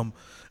 And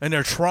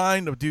they're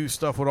trying to do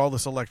stuff with all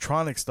this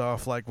electronic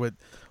stuff, like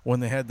when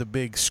they had the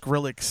big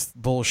Skrillex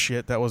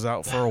bullshit that was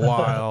out for a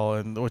while,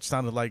 and which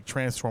sounded like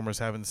Transformers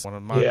having one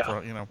in mind.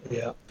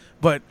 Yeah.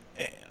 But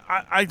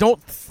I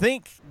don't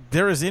think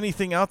there is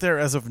anything out there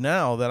as of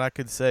now that I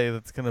could say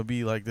that's going to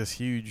be like this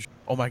huge,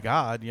 oh my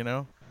God,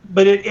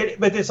 But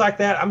it's like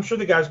that. I'm sure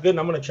the guy's good, and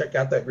I'm going to check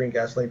out that Green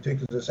Gasoline too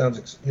because it sounds,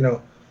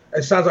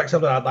 it sounds like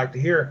something I'd like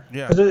to hear.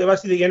 Yeah. Because if I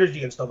see the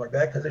energy and stuff like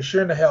that, because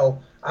sure in the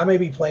hell, I may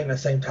be playing the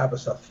same type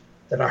of stuff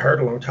that I heard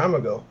a long time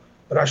ago,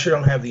 but I sure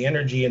don't have the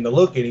energy and the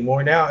look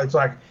anymore. Now it's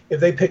like if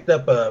they picked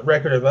up a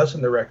record of us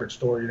in the record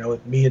store,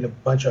 with me and a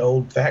bunch of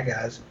old fat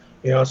guys,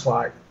 it's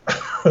like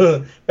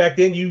back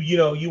then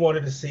you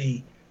wanted to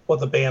see what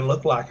the band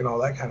looked like and all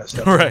that kind of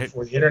stuff, right?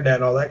 Before the internet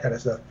and all that kind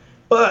of stuff.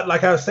 But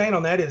like I was saying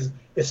on that is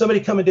if somebody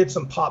come and did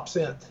some pop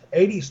synth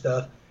 80s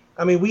stuff,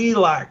 I mean, we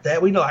like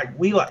that. We like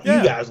you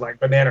guys like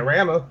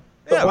Bananarama.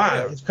 But why?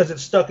 Yeah. It's because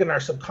it's stuck in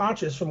our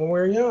subconscious from when we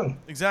were young.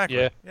 Exactly.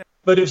 Yeah.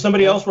 But if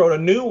somebody else wrote a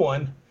new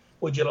one,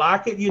 would you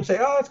like it? You'd say,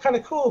 oh, it's kind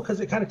of cool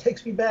because it kind of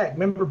takes me back.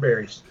 Member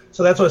berries.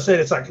 So that's what I said.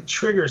 It's like it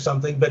triggers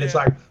something, but it's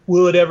like,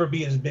 will it ever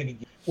be as big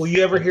again? will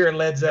you ever hear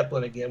Led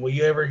Zeppelin again? Will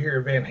you ever hear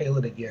Van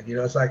Halen again? You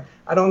know, it's like,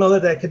 I don't know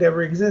that could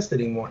ever exist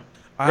anymore.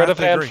 Greta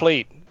Van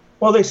Fleet.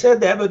 Well, they said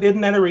that, but isn't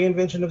that a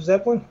reinvention of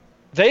Zeppelin?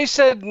 They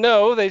said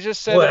no. They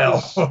just said it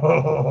was.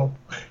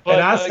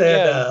 And I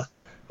said,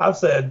 I've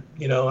said,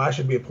 you know, I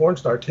should be a porn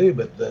star too,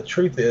 but the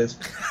truth is,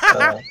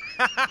 I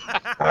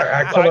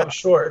come up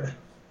short.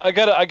 I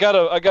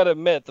gotta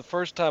admit, the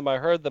first time I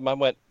heard them, I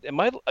went,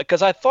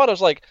 because I thought, I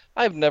was like,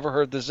 I've never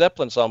heard the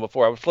Zeppelin song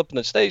before. I was flipping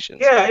the stations.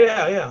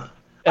 Yeah.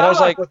 And I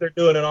was like, what they're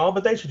doing and all,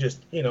 but they should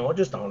just, you know,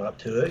 just own up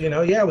to it. You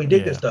know, we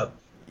dig this stuff.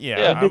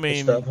 Yeah, I mean,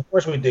 this stuff. Of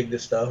course we dig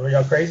this stuff. Are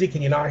y'all crazy?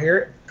 Can you not hear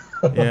it?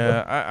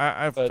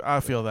 Yeah, I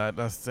feel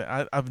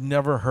that. I've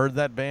never heard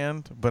that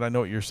band, but I know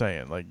what you're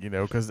saying. Like, you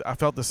know, because I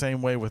felt the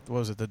same way with, what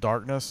was it, The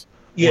Darkness?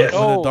 Yeah.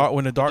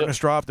 When the Darkness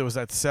dropped, there was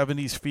that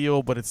 70s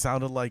feel, but it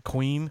sounded like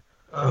Queen.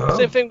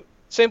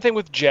 Same thing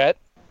with Jet.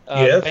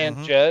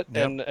 Band Jet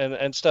Yep.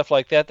 and stuff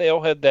like that. They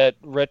all had that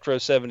retro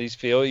 70s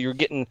feel. You're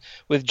getting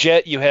with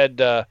Jet. You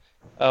had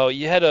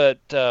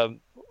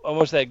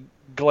almost that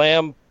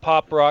glam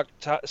pop rock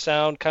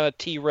sound, kind of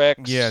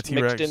T-Rex, T-Rex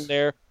mixed in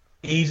there.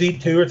 Easy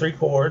 2 or 3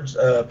 chords,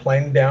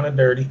 plain down and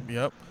dirty.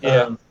 Yep.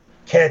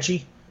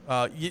 Catchy.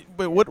 But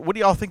what do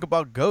y'all think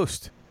about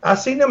Ghost? I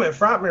seen them at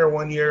Frightmare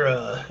one year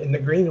in the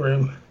green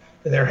room,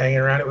 and they're hanging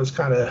around. It was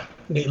kind of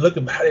neat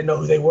looking, but I didn't know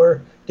who they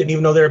were. Didn't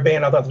even know they were a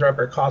band. I thought they were up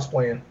there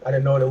cosplaying. I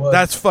didn't know what it was.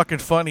 That's fucking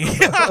funny.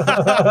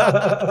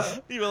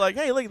 You were like,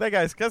 hey, look, that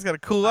guy's got a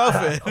cool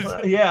outfit.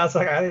 Yeah, it's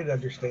like, I didn't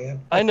understand.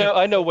 I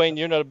know, Wayne,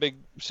 you're not a big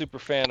super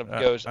fan of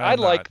Ghost. I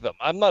like them.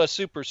 I'm not a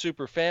super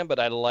fan, but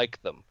I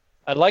like them.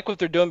 I like what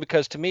they're doing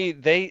because to me,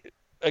 they,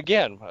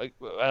 again,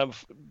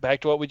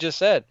 back to what we just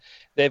said,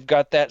 they've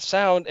got that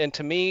sound, and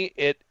to me,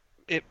 it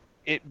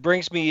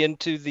brings me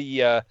into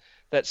the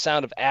that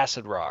sound of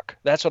acid rock.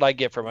 That's what I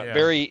get from it. Yeah.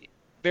 Very,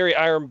 very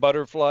Iron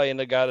Butterfly and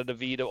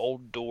Inagata-Davida,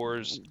 Old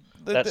Doors,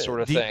 that sort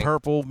of Deep thing.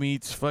 Purple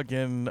meets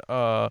fucking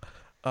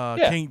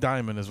King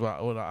Diamond is what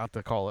I have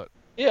to call it.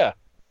 Yeah,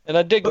 and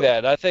I dig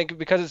that. I think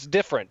because it's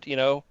different, you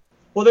know.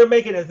 Well, they're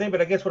making a thing,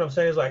 but I guess what I'm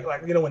saying is like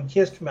you know, when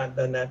Kiss came out and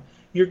done that,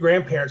 your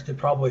grandparents could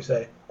probably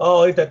say,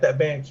 "Oh, is that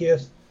band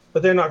Kiss?"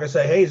 But they're not gonna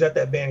say, "Hey, is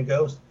that band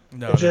Ghost?"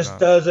 No, it just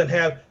doesn't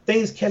have.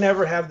 Things can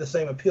never have the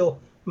same appeal.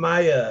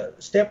 My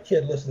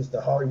stepkid listens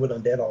to Hollywood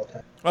Undead all the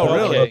time. Oh,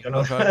 really?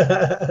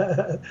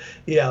 Okay.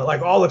 Yeah,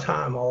 like all the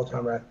time,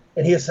 right?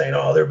 And he is saying,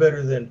 "Oh, they're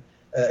better than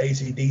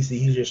AC/DC."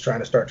 He's just trying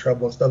to start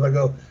trouble and stuff.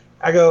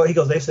 I go. He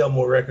goes, "They sell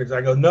more records."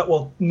 I go, "No,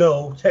 well,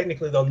 no.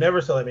 Technically, they'll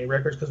never sell that many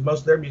records because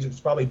most of their music is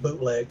probably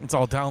bootleg. It's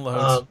all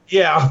downloads."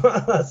 Yeah,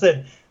 I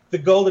said the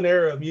golden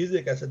era of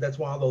music. I said that's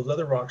why all those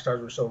other rock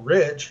stars were so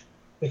rich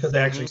because they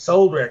actually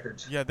sold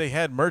records. Yeah, they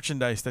had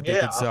merchandise that they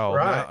could sell.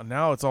 Right.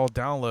 Now it's all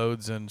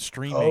downloads and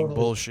streaming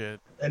bullshit.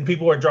 And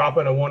people are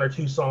dropping a 1 or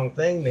 2 song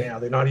thing now.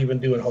 They're not even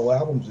doing whole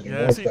albums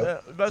anymore. Yeah, see,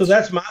 so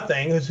that's my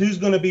thing, is who's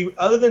going to be,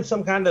 other than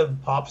some kind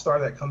of pop star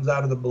that comes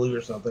out of the blue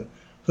or something,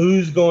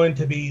 who's going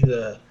to be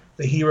the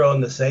hero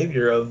and the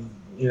savior of,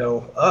 you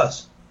know,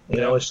 us? You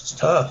know, it's just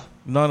tough.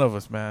 None of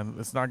us, man.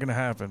 It's not going to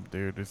happen,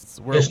 dude. It's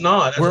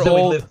not. We're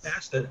old. We live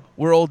past it.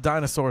 We're old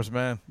dinosaurs,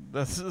 man.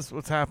 This is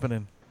what's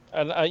happening.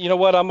 And you know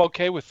what? I'm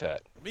okay with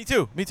that. Me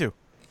too.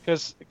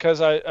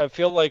 Because I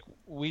feel like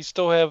we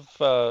still have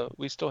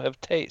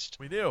taste.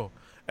 We do.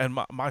 And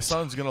my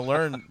son's gonna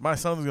learn. My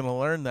son's gonna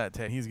learn that.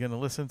 He's gonna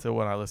listen to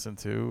what I listen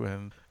to,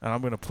 and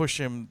I'm gonna push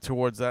him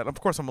towards that. Of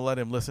course, I'm gonna let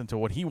him listen to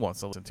what he wants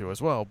to listen to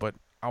as well. But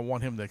I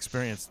want him to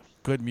experience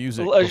good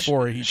music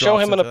before he show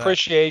him an that.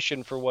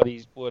 appreciation for what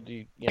he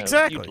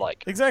exactly you'd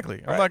like. Exactly.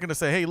 Right. I'm not gonna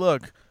say, hey,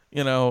 look,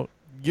 you know,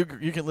 you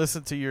can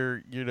listen to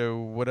your, you know,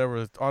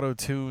 whatever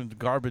auto-tuned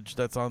garbage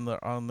that's on there,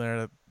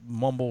 that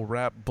mumble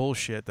rap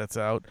bullshit that's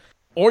out,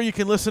 or you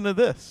can listen to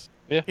this.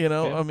 Yeah, you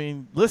know, yeah. I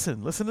mean,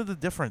 listen to the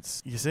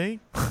difference. You see?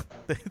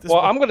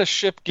 I'm going to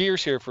shift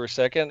gears here for a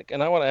second,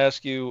 and I want to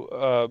ask you,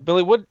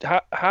 Billy,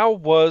 how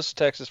was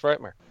Texas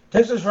Frightmare?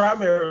 Texas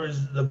Frightmare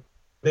is the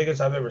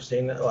biggest I've ever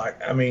seen. Like,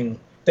 I mean,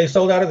 they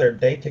sold out of their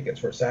day tickets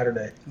for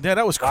Saturday. Yeah,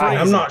 that was crazy.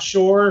 I'm not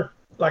sure.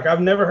 Like,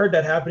 I've never heard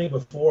that happening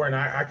before, and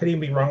I could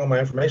even be wrong on my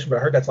information, but I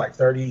heard that's like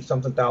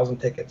 30-something thousand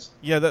tickets.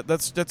 Yeah,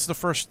 that's the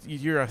first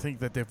year I think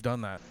that they've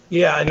done that.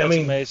 Yeah, and that's I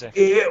mean, amazing.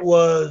 It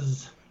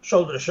was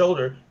shoulder to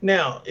shoulder.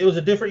 Now, it was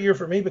a different year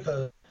for me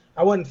because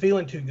I wasn't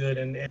feeling too good,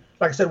 and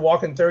like I said,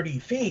 walking 30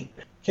 feet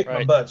kicked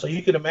my butt. So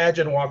you can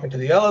imagine walking to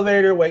the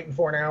elevator, waiting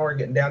for an hour,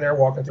 getting down there,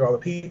 walking through all the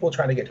people,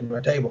 trying to get to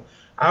my table.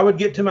 I would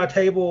get to my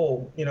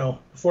table, you know,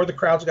 before the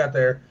crowds got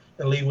there,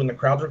 and leave when the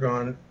crowds were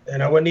gone.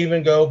 And I wouldn't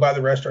even go by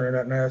the restaurant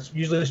or nothing. I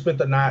usually spent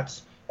the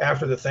nights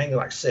after the thing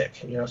like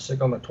sick, you know,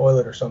 sick on the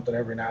toilet or something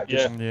every night.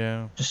 Just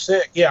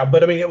sick. Yeah,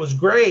 but I mean, it was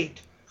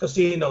great because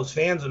seeing those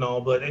fans and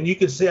all. And you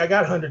could see I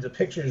got hundreds of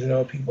pictures, you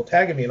know, people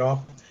tagging me and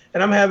all.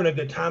 And I'm having a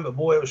good time, but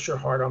boy, it was sure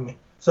hard on me.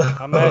 So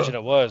I imagine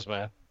it was,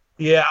 man.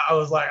 Yeah,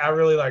 I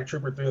really like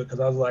trooper through it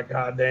because I was like,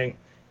 God dang,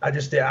 I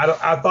just did.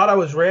 I thought I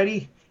was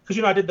ready. Because,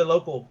 you know, I did the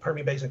local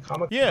Permian Basin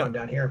Comic Con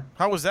down here.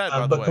 How was that,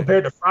 by the way? But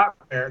compared to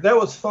Frightmare, that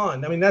was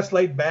fun. I mean, that's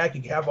laid back.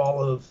 You have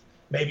all of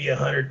maybe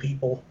 100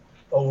 people.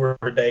 over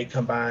a day,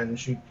 come by and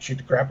shoot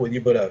the crap with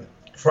you. But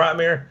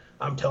Frightmare,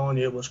 I'm telling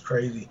you, it was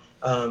crazy.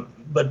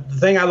 But the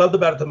thing I loved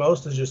about it the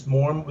most is there's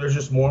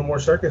just more and more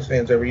circus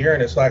fans every year,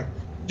 and it's like,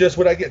 just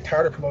would I get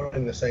tired of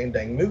promoting the same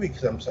dang movie?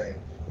 Because I'm saying,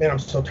 man, I'm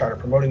so tired of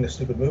promoting this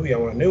stupid movie. I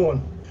want a new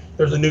one.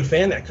 There's a new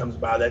fan that comes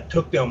by that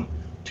took them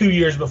 2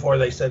 years before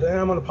they said,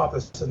 I'm going to pop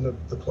this in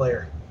the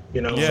player.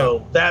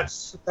 So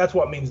that's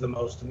what means the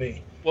most to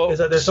me. Is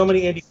that there's so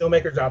many indie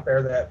filmmakers out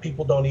there that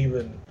people don't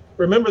even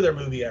remember their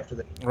movie after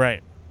they.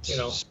 Right.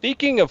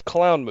 Speaking of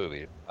clown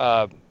movie,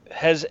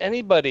 has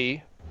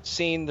anybody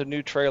seen the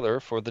new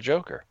trailer for The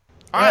Joker?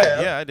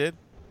 Yeah, I did.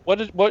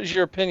 What is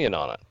your opinion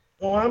on it?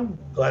 Well, I'm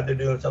glad they're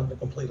doing something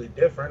completely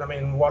different. I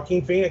mean,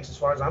 Joaquin Phoenix, as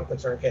far as I'm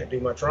concerned, can't do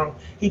much wrong.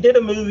 He did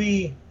a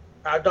movie.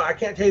 I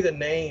can't tell you the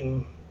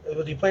name.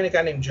 He played a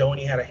guy named Joe, and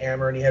he had a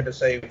hammer, and he had to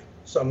save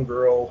some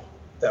girl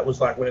that was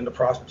like went into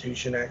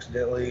prostitution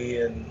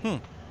accidentally. And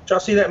did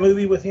y'all see that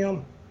movie with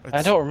him?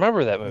 I don't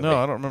remember that movie. No,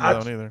 I don't remember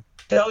that one either.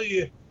 Tell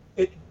you,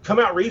 it come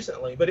out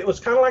recently, but it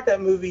was kind of like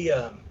that movie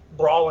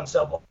Brawl in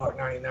Cell Block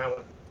 99.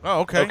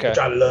 Oh, okay. Which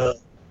I love.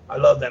 I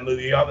love that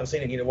movie. You haven't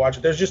seen it, you need to watch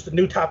it. There's just a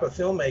new type of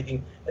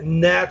filmmaking,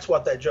 and that's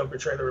what that Joker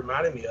trailer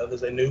reminded me of,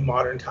 is a new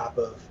modern type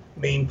of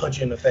mean punch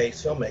you in the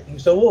face filmmaking.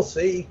 So we'll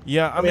see.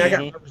 Yeah, I mean, I got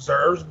my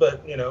reserves,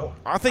 but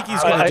I think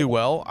he's going to do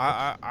well.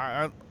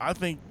 I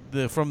think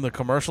from the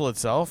commercial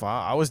itself,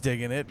 I was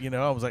digging it.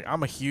 I was like,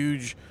 I'm a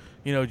huge,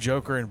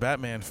 Joker and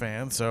Batman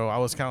fan, so I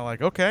was kind of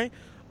like, okay.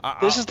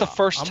 This is the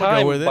first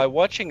time by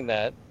watching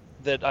that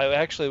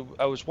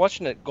I was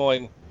watching it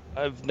going,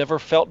 I've never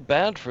felt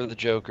bad for the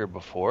Joker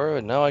before,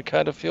 and now I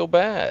kind of feel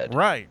bad.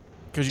 Right.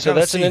 Because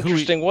that's an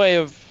interesting way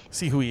of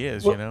see who he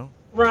is,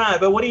 Right,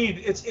 but what do you?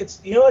 It's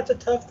it's a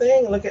tough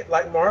thing. Look at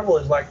like Marvel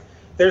is like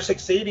they're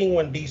succeeding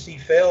when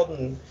DC failed,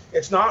 and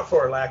it's not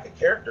for a lack of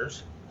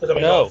characters. Because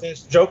no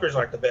offense, Joker's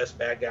like the best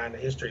bad guy in the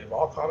history of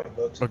all comic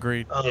books.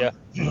 Agreed.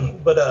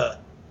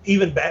 But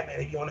even Batman,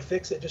 if you want to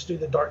fix it, just do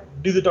the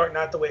Dark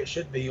Knight the way it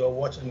should be,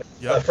 or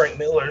Frank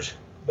Miller's.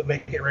 But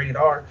make it rated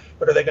R.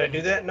 But are they going to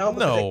do that? No,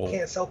 because they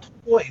can't sell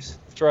toys.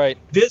 That's right.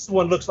 This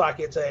one looks like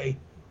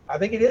I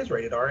think it is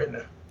rated R, isn't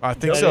it? I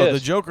think so.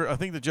 I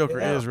think the Joker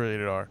is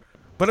rated R.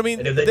 But I mean,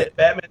 and if they did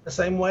Batman the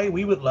same way,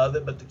 we would love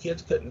it. But the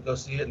kids couldn't go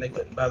see it, and they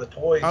couldn't buy the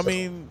toys. I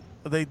mean,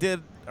 they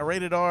did a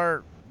rated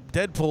R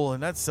Deadpool,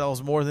 and that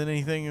sells more than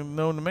anything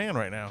known to man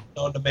right now.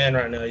 Known to man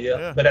right now,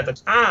 yeah. But at the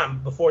time,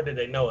 before did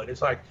they know it?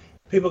 It's like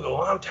people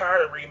go, I'm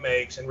tired of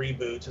remakes and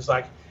reboots. It's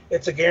like,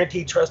 it's a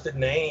guaranteed trusted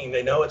name.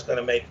 They know it's going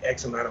to make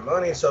X amount of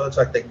money. So it's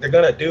like they're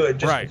going to do it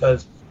just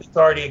because it's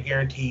already a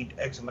guaranteed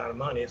X amount of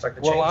money. It's like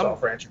the Chainsaw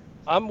franchise.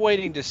 I'm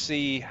waiting to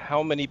see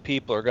how many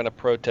people are going to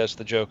protest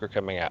the Joker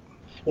coming out.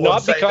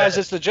 Not because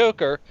it's the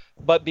Joker,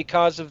 but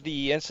because of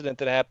the incident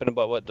that happened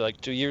about,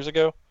 like 2 years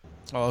ago?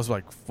 Oh, it was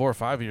like 4 or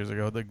 5 years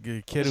ago.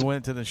 The kid who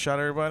went to and shot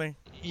everybody?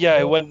 Yeah,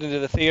 he went into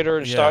the theater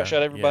and shot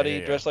everybody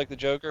dressed like the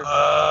Joker.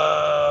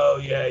 Oh,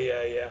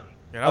 yeah.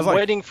 I'm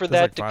waiting for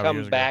that to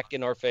come back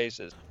in our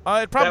faces.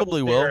 It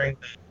probably will.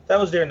 That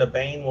was during the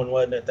Bane one,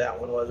 wasn't it? That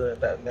one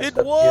wasn't it?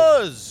 It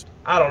was.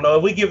 I don't know.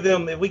 If we give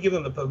them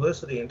the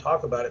publicity and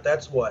talk about it,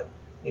 that's what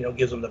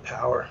gives them the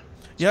power.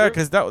 Yeah,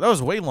 because that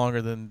was way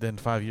longer than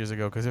 5 years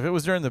ago. Because if it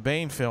was during the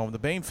Bane film was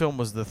Bane film.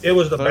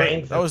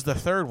 That was the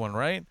third one,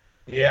 right?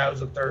 Yeah, it was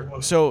the third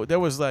one. So there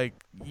was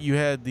you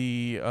had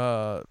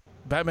the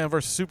Batman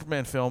versus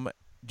Superman film,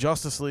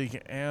 Justice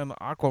League, and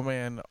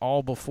Aquaman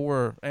all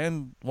before,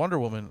 and Wonder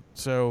Woman.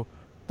 So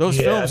those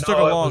films took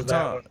a long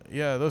time.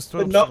 Yeah, those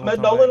films.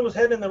 But Nolan was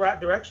heading in the right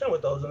direction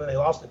with those, and then they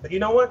lost it. But you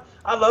know what?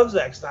 I love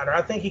Zack Snyder.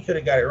 I think he could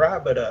have got it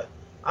right, but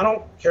I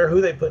don't care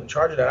who they put in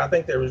charge of that. I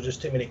think there was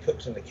just too many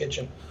cooks in the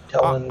kitchen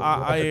telling.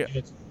 I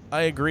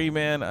agree,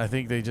 man. I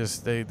think they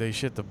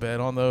shit the bed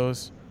on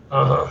those.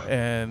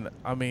 And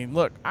I mean,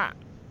 look,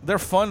 they're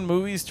fun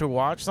movies to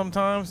watch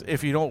sometimes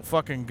if you don't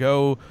fucking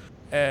go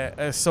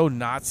so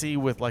Nazi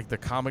with like the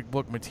comic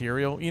book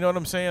material. You know what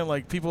I'm saying?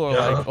 Like people are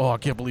like, "Oh, I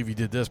can't believe you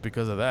did this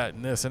because of that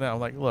and this and that." I'm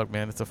like, "Look,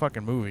 man, it's a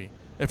fucking movie.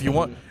 If you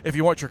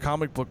want your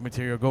comic book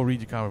material, go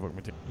read your comic book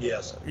material."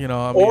 Yes.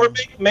 Or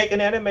make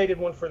an animated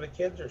one for the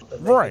kids or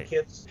something. Right. The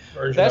kids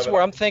version. That's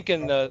where I'm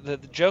thinking the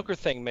Joker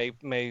thing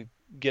may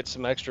get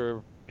some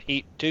extra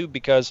heat too,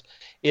 because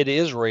it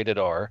is rated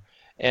R.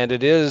 And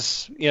it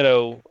is,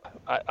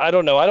 I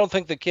don't know. I don't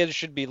think the kids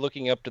should be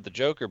looking up to the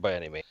Joker by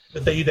any means.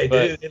 But they do.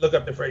 They look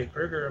up to Freddy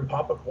Krueger and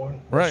Popcorn.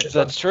 Right.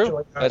 That's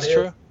true. That's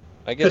true.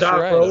 I guess I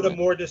right. wrote a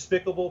more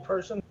despicable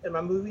person in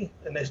my movie,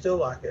 and they still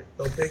like it.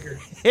 Go figure.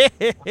 I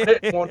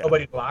didn't want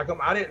nobody to like them.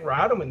 I didn't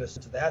write them in the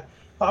sense of that.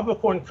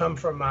 Popcorn come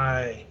from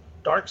my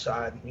dark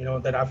side,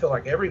 that I feel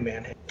like every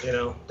man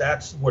has.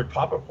 That's where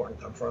Popcorn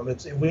come from.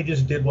 We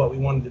just did what we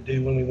wanted to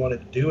do when we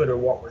wanted to do it, or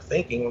what we're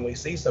thinking when we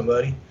see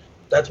somebody.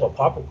 That's what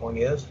popcorn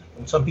is,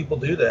 and some people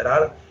do that.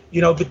 But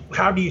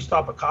how do you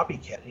stop a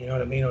copycat? You know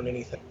what I mean, on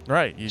anything?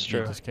 Right, you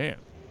just can't.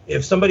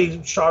 If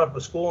somebody shot up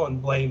a school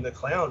and blamed the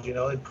clowns, it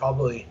would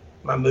probably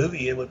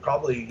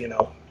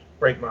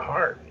break my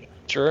heart.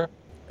 Sure.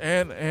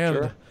 And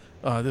sure.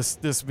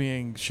 This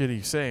being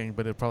shitty saying,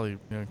 but it probably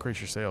increase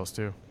your sales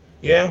too.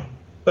 Yeah,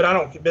 but I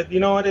don't. But you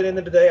know, at the end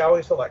of the day, I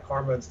always feel like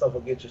karma and stuff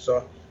will get you.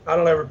 So I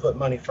don't ever put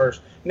money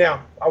first.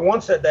 Now, I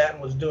once said that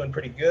and was doing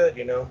pretty good,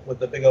 you know, with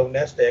the big old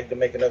nest egg to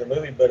make another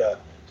movie. But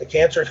the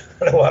cancer,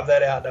 I wiped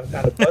that out. And I'm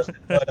kind of busted.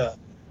 But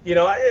you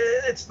know,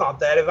 it's not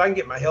that. If I can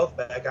get my health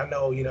back, I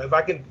know, you know, if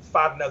I can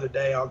fight another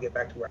day, I'll get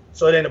back to where.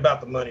 So it ain't about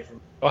the money for me.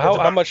 Well,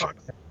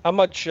 how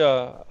much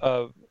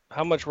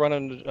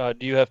running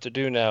do you have to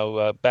do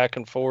now? Back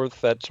and forth,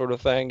 that sort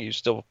of thing. You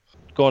still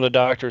going to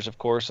doctors, of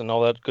course, and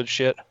all that good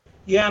shit.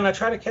 Yeah, and I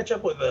try to catch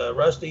up with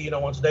Rusty, you know,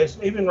 once a day.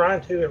 Even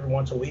Ryan too, every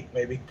once a week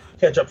maybe.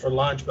 Catch up for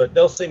lunch, but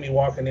they'll see me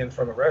walking in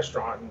from a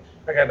restaurant, and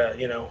I gotta,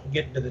 you know,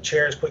 get into the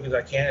chair as quick as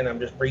I can, and I'm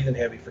just breathing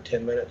heavy for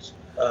 10 minutes.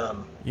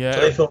 Yeah, so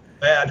they feel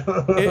bad.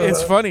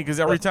 It's funny because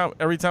every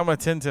time I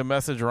tend to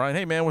message Ryan,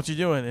 hey man, what you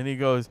doing? And he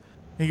goes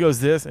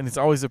this, and it's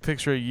always a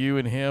picture of you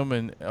and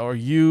him, or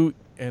you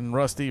and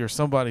Rusty or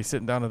somebody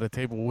sitting down at a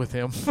table with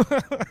him.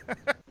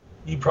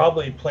 You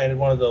probably planted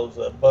one of those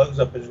bugs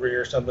up his rear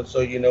or something,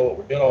 so you know what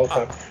we're doing all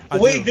the time.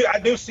 I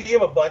do see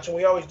him a bunch, and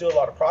we always do a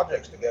lot of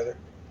projects together.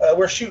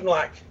 We're shooting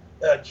like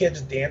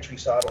kids' dance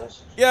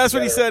recitals. Yeah, that's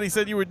what he said. He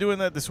said you were doing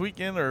that this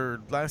weekend or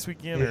last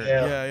weekend.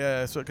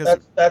 Yeah. So,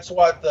 that's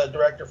what the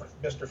director for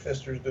Mr.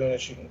 Fister is doing,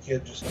 is shooting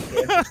kids just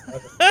dancing.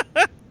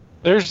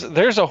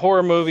 There's a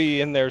horror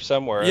movie in there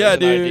somewhere. Yeah,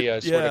 dude. Idea, I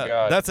swear to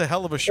God. That's a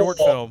hell of a short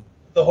film.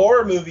 The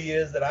horror movie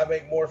is that I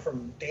make more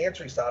from dance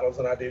recitals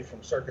than I do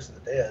from Circus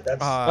of the Dead.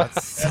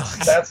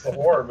 That's the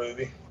horror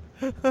movie.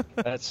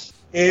 That's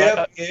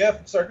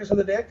if Circus of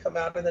the Dead come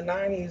out in the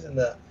 90s and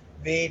the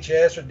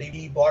VHS or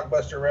DVD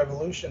Blockbuster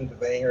Revolution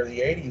thing, or the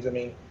 80s, I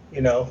mean,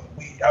 you know,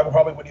 I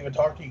probably wouldn't even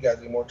talk to you guys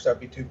anymore because I'd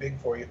be too big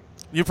for you.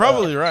 You're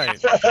probably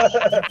right. You know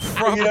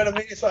what I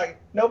mean? It's like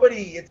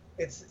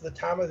it's the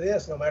time of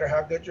this, no matter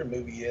how good your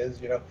movie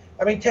is, you know.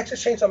 I mean,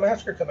 Texas Chainsaw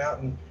Massacre come out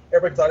and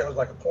everybody thought it was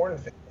like a porn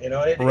film, you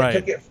know. It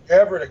took it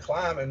forever to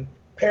climb. And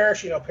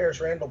Parrish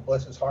Randall,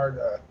 bless his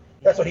heart,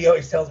 that's what he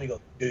always tells me. He goes,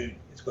 dude,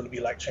 it's going to be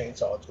like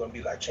Chainsaw. It's going to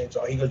be like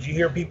Chainsaw. He goes, you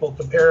hear people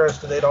compare us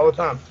to that all the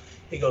time.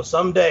 He goes,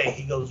 someday,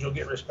 he goes, you'll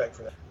get respect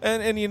for that.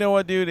 And you know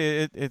what, dude?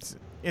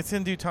 It's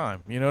in due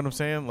time. You know what I'm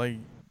saying? Like,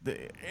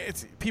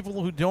 it's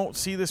people who don't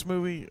see this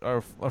movie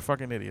are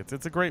fucking idiots.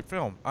 It's a great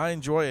film. I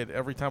enjoy it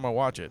every time I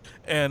watch it.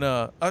 And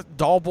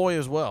Doll Boy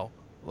as well.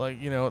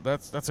 Like, you know,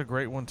 that's a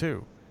great one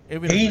too.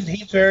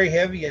 He's very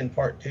heavy in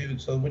part 2.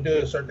 So we're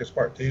doing a Circus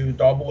part 2,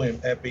 Doll Boy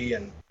and Peppy,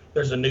 and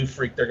there's a new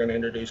freak they're going to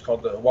introduce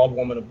called the Wild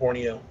Woman of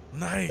Borneo.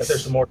 Nice. But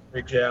there's some more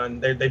freaks, yeah, and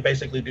they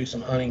basically do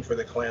some hunting for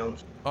the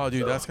clowns. Oh,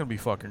 dude, that's going to be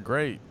fucking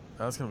great.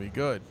 That's going to be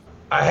good.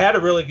 I had a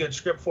really good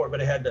script for it,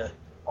 but I had to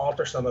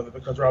alter some of it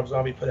because Rob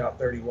Zombie put out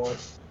 31.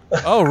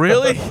 Oh,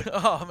 really?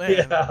 Oh,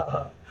 man.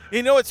 Yeah.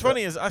 You know what's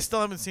funny is I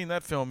still haven't seen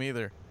that film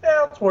either.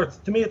 Yeah, it's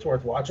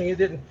worth watching. It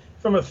didn't,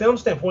 from a film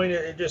standpoint,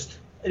 it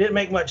didn't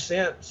make much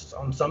sense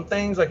on some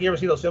things. Like, you ever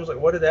see those films, like,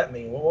 what did that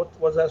mean?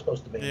 What's that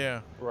supposed to mean?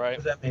 Yeah, right. What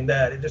does that mean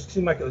that? It just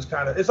seemed like it was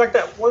kind of, it's like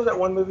that, what was that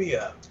one movie,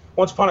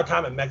 Once Upon a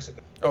Time in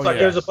Mexico? It's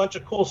there's a bunch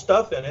of cool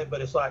stuff in it,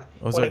 but it's like,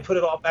 they put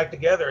it all back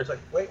together, it's like,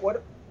 wait,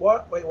 what?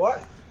 Wait,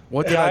 what?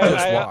 What did I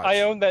just watch?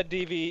 I own that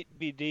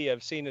DVD.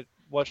 I've seen it,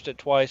 watched it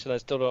twice, and I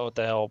still don't know what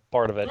the hell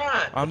part of it.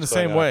 Right. I'm the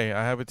same way.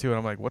 I have it too, and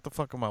I'm like, what the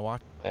fuck am I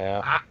watching?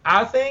 Yeah.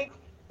 I think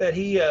that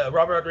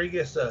Robert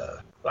Rodriguez,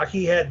 like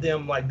he had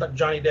them, like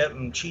Johnny Depp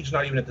and Cheech,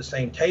 not even at the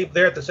same table.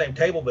 They're at the same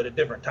table, but at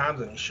different times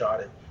when he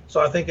shot it. So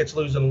I think it's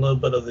losing a little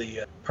bit of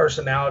the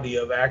personality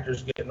of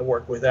actors getting to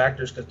work with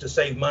actors, because to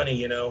save money,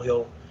 you know,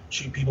 he'll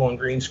shoot people on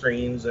green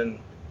screens and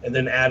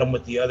then add them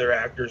with the other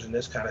actors and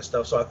this kind of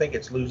stuff. So I think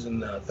it's losing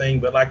the thing.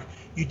 But like,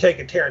 you take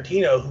a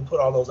Tarantino who put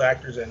all those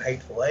actors in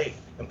Hateful Eight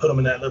and put them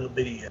in that little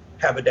bitty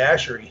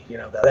haberdashery, you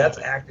know, that's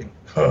acting.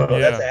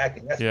 That's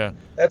acting.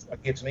 That's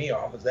what gets me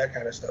off, is that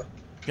kind of stuff.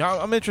 Yeah,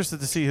 I'm interested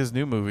to see his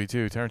new movie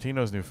too,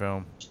 Tarantino's new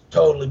film.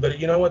 Totally, but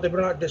you know what? They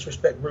better not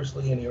disrespect Bruce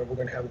Lee any, or we're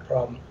gonna have a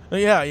problem.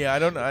 Yeah. I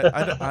don't.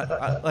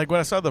 I like when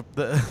I saw the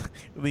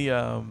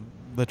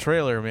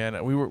trailer,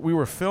 man. We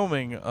were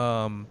filming. Me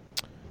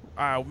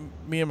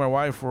and my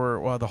wife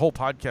were the whole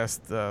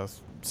podcast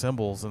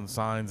symbols and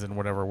signs and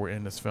whatever were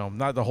in this film.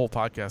 Not the whole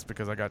podcast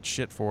because I got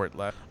shit for it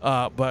left.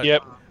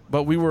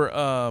 But we were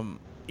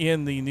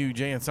in the new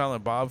Jay and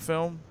Silent Bob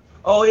film.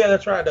 Oh yeah,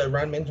 that's right.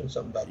 Ryan mentioned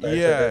something about that.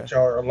 Yeah, that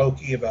y'all are low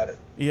key about it.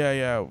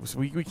 Yeah. So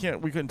we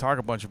couldn't talk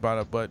a bunch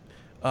about it, but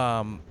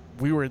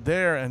we were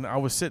there, and I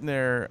was sitting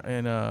there,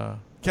 and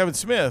Kevin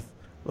Smith,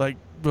 like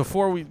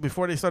before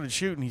they started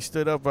shooting, he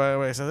stood up by the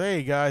way. I said,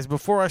 "Hey guys,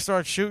 before I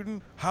start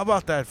shooting, how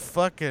about that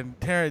fucking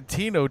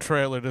Tarantino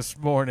trailer this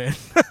morning?"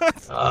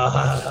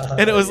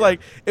 And it was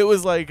like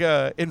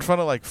in front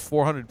of like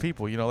 400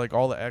 people, you know, like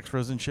all the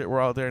extras and shit were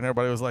out there, and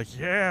everybody was like,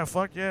 "Yeah,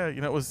 fuck yeah,"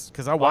 you know. It was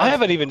because I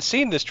haven't even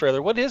seen this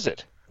trailer. What is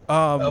it?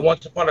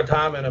 Once Upon a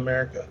Time in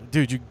America.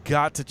 Dude, you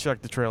got to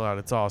check the trailer out.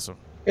 It's awesome.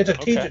 It's a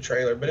teaser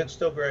trailer, but it's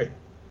still great.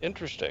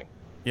 Interesting.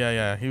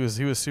 Yeah. He was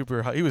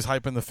super. He was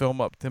hyping the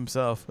film up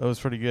himself. That was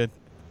pretty good.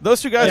 Those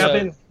two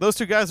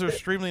guys are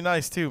extremely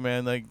nice too,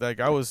 man. Like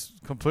I was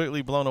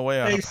completely blown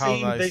away on how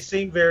nice. They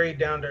seem very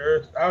down to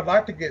earth. I would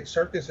like to get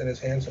Circus in his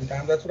hand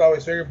sometimes. That's what I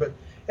always figured, but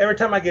every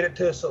time I get it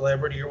to a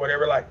celebrity or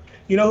whatever, like,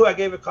 you know who I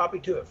gave a copy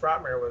to at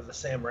Frightmare was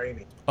Sam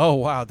Raimi. Oh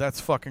wow, that's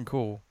fucking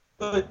cool.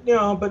 But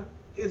but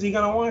is he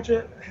gonna watch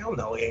it? Hell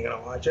no, he ain't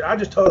gonna watch it. I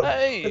just told him.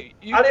 Hey,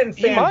 I didn't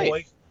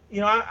fanboy.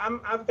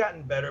 I've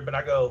gotten better, but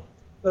I go.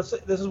 This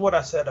is what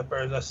I said up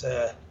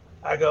there.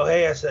 I go,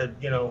 hey, I said,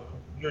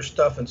 your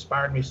stuff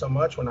inspired me so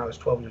much when I was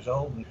 12 years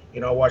old.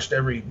 And, I watched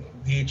every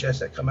VHS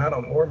that come out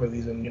on horror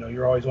movies, and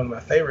you're always one of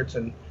my favorites.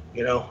 And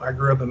I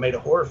grew up and made a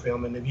horror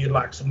film. And if you'd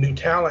like some new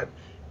talent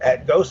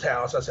at Ghost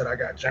House, I said I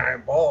got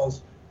giant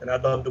balls, and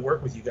I'd love to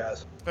work with you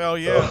guys. Hell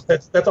yeah, so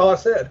that's all I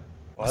said.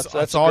 Well,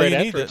 that's all you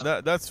need.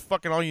 That's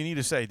fucking all you need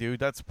to say, dude.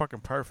 That's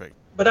fucking perfect.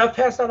 But I've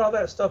passed out all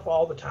that stuff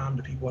all the time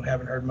to people and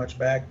haven't heard much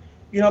back.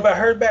 But I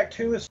heard back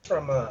too is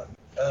from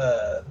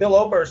Bill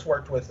Oberst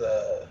worked with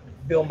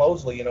Bill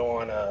Moseley,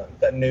 on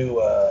that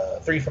new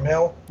Three from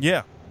Hell.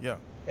 Yeah.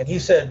 And he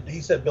said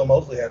Bill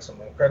Moseley had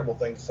some incredible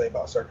things to say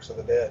about Circus of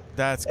the Dead.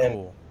 That's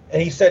cool.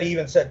 And he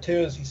even said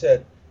too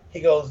he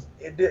goes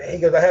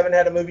I haven't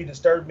had a movie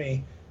disturb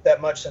me that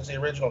much since the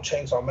original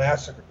Chainsaw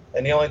Massacre,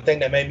 and the only thing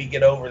that made me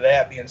get over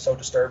that being so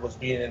disturbed was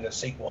being in the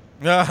sequel.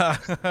 That's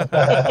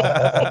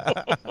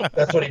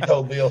what he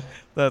told Bill.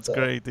 That's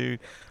great, dude.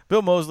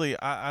 Bill Moseley,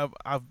 I've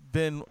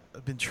been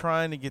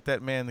trying to get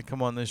that man to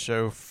come on this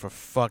show for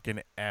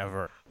fucking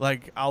ever.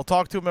 Like, I'll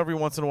talk to him every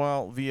once in a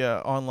while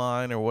via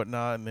online or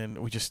whatnot, and then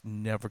we just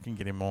never can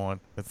get him on.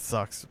 It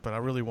sucks, but I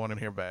really want him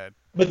here bad.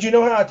 But you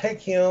know how I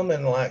take him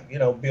and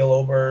Bill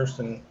Oberst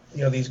and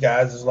these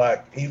guys is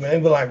like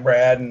even like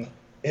Brad and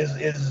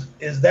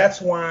is that's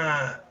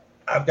why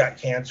I've got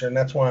cancer and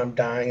that's why I'm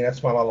dying and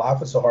that's why my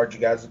life is so hard, you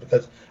guys, is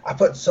because I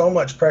put so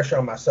much pressure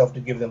on myself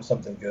to give them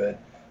something good.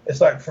 It's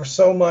like for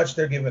so much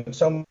they're giving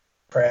so much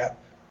crap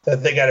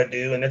that they got to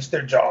do, and it's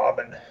their job,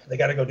 and they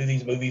got to go do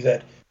these movies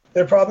that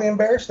they're probably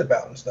embarrassed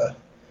about and stuff.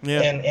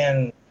 Yeah.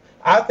 And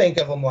I think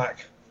of them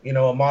like a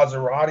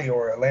Maserati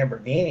or a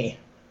Lamborghini.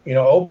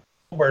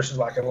 Oberst is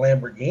like a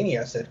Lamborghini.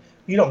 I said,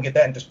 you don't get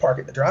that and just park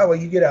it in the driveway.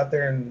 You get out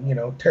there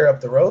and tear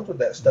up the roads with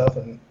that stuff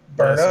and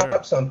burn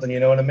up something. You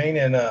know what I mean?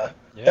 And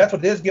that's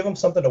what it is. Give them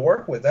something to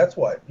work with. That's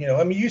what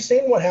you've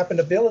seen what happened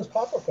to Bill as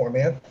Papa for,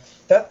 man.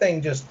 That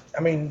thing just,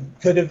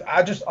 could have.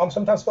 I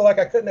sometimes feel like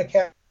I couldn't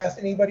have cast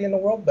anybody in the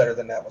world better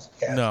than that was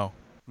cast.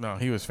 No,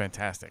 he was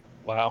fantastic.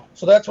 Wow.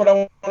 So that's what I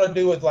want to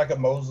do with like a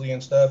Moseley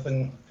and stuff.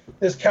 And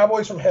this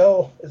Cowboys from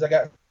Hell is I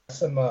got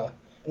some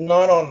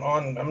not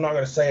on. I'm not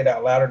going to say it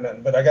out loud or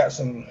nothing, but I got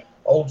some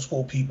old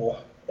school people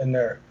in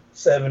their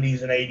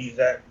 70s and 80s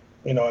that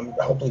I'm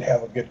hopefully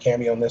have a good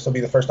cameo on this. It'll be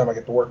the first time I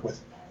get to work with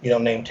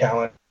named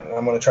talent, and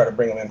I'm going to try to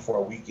bring them in for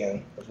a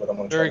weekend. Is what I'm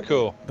going to try. Very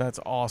cool. That's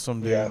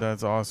awesome, dude. Yeah.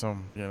 That's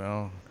awesome.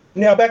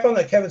 Now back on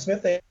the Kevin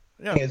Smith thing.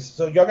 Yeah.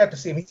 So y'all got to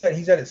see him.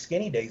 He's at his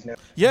skinny days now.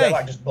 Yeah. Does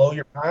that, just blow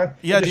your mind?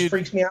 Yeah, it just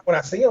freaks me out when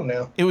I see him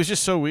now. It was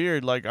just so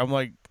weird. Like I'm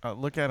like, I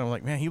look at him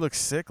like, man, he looks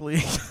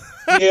sickly.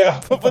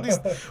 Yeah.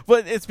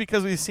 but it's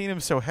because we've seen him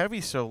so heavy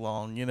so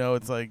long.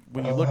 It's like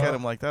when you look at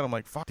him like that, I'm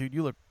like, fuck, dude,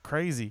 you look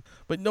crazy.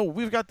 But no,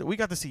 we got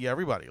to see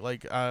everybody.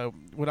 Like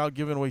without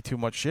giving away too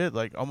much shit.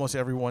 Like almost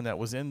everyone that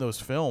was in those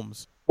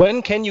films.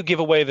 When can you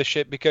give away the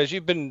shit? Because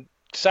you've been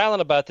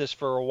silent about this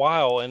for a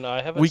while, and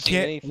I haven't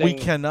seen anything. We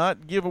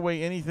cannot give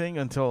away anything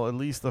until at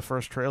least the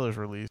first trailer's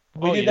released.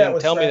 You didn't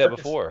tell me that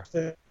before.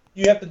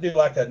 You have to do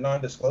like a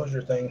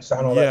non-disclosure thing,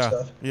 sign all that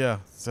stuff. Yeah.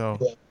 So.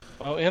 Yeah.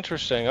 Oh,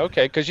 interesting.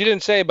 Okay, because you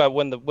didn't say about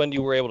when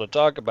you were able to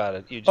talk about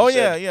it. You just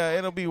said,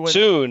 it'll be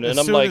soon, and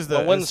I'm like,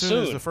 when as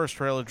soon as the first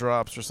trailer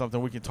drops or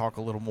something, we can talk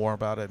a little more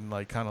about it and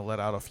like kind of let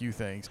out a few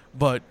things.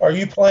 But are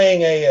you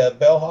playing a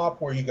bellhop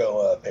where you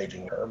go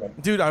paging Herman?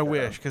 Dude, I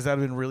wish, because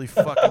that'd been really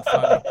fucking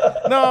funny.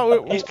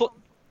 No,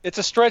 it's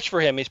a stretch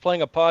for him. He's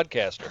playing a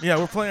podcaster. Yeah,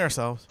 we're playing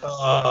ourselves.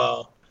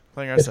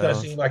 It's going to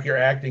seem like you're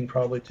acting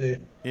probably too.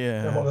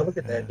 Yeah. Look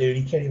at that dude.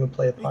 He can't even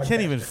play a podcast. He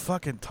can't even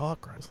fucking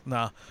talk.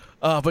 Nah.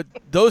 But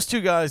those two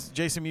guys,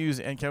 Jason Mewes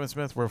and Kevin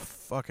Smith, were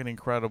fucking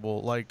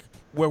incredible. Like,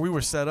 where we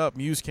were set up,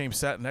 Mewes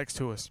sat next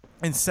to us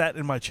and sat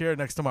in my chair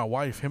next to my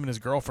wife. Him and his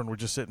girlfriend were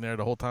just sitting there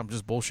the whole time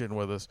just bullshitting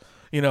with us.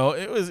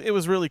 It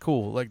was really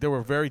cool. Like, they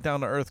were very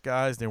down-to-earth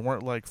guys. They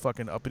weren't, like,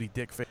 fucking uppity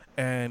dick face.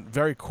 And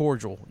very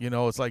cordial.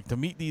 It's like to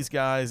meet these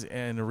guys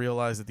and to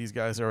realize that these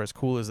guys are as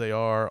cool as they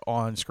are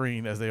on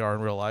screen as they are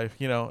in real life.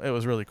 It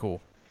was really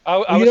cool. I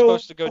was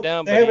supposed to go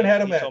down, but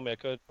he told me I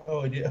could.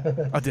 Oh,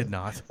 yeah. I did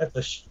not. That's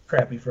a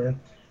crappy friend.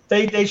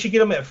 They should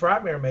get him at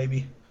Frightmare,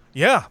 maybe.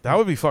 Yeah, that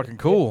would be fucking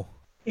cool.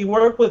 He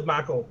worked with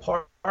Michael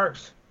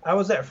Parks. I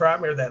was at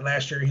Frightmare that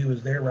last year. He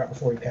was there right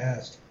before he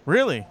passed.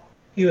 Really?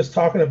 He was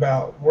talking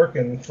about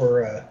working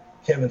for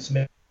Kevin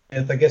Smith.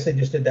 I guess they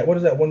just did that. What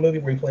is that one movie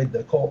where he played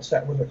the cult?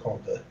 What was it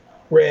called? The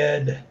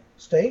Red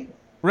State?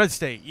 Red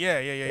State. Yeah.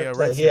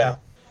 Red State.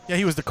 Yeah,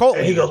 he was the cult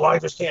leader. And he goes, I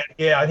just can't.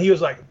 Yeah, and he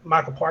was like,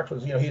 Michael Parks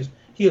was,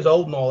 he was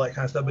old and all that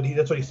kind of stuff, but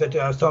that's what he said to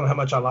me. I was telling him how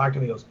much I liked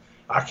him. He goes,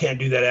 I can't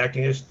do that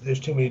acting. There's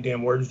too many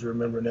damn words to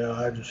remember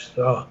now.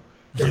 People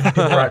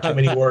write too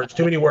many words.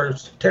 Too many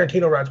words.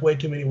 Tarantino writes way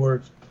too many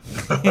words.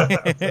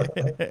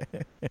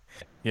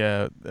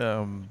 Yeah,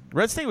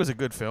 Red State was a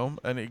good film,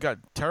 and it got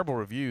terrible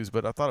reviews,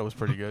 but I thought it was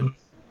pretty good.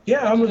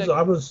 Yeah,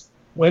 I was.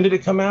 When did it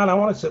come out? I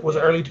want to say, was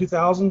it early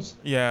 2000s?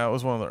 Yeah, it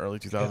was one of the early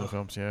 2000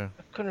 films. Yeah,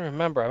 I couldn't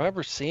remember. I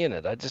remember seeing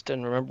it. I just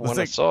didn't remember it was when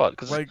I saw it.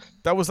 like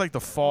that was like the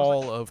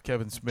fall of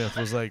Kevin Smith.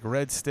 Was like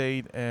Red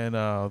State and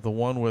the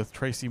one with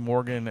Tracy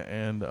Morgan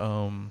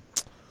and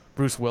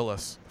Bruce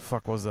Willis.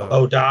 Fuck was that?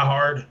 Oh, Die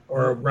Hard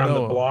or Around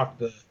the Block,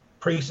 the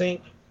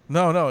Precinct.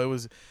 No, it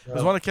was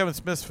one of Kevin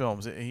Smith's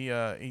films.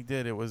 He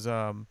did. It was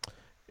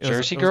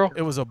Jersey Girl.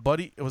 It was a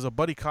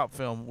buddy cop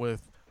film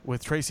with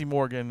Tracy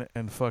Morgan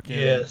and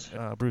fucking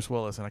Bruce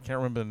Willis, and I can't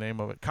remember the name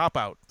of it. Cop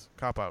Out.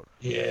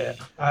 Yeah,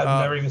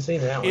 I've never even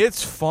seen that one.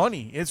 It's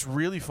funny. It's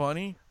really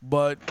funny,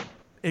 but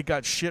it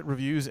got shit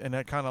reviews, and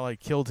that kind of like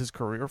killed his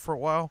career for a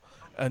while.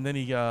 And then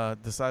he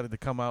decided to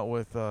come out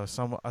with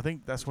some. I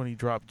think that's when he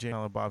dropped Jay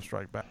and Bob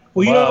Strike Back.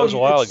 Well, you know, that was a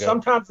while ago.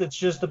 Sometimes it's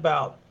just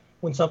about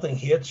when something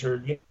hits,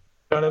 or you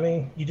know what I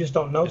mean. You just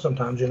don't know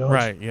sometimes, you know.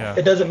 Right. Yeah.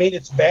 It doesn't mean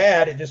it's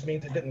bad. It just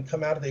means it didn't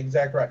come out at the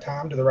exact right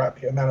time to the right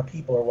amount of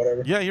people or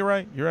whatever. Yeah, you're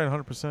right. You're right,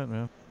 100%,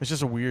 man. It's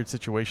just a weird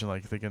situation,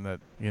 like thinking that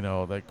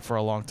like for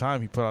a long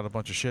time he put out a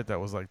bunch of shit that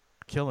was like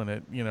killing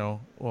it.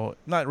 Well,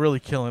 not really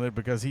killing it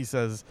because he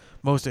says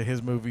most of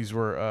his movies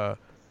were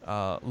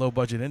low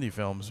budget indie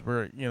films,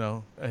 were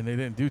and they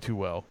didn't do too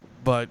well.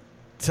 But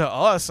to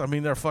us, I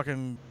mean, they're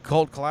fucking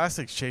cult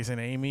classics. Chasing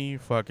Amy,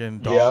 fucking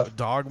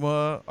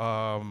Dogma,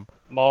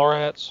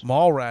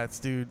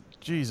 Mallrats, dude.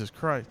 Jesus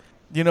Christ.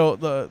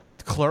 The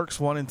Clerks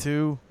 1 and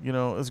 2, it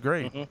was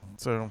great. Mm-hmm.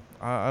 So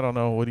I don't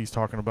know what he's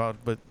talking about,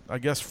 but I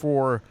guess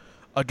for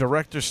a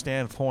director's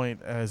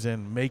standpoint, as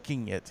in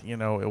making it,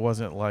 it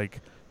wasn't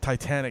like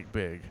Titanic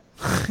big,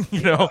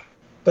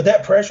 But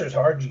that pressure is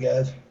hard, you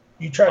guys.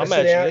 You try to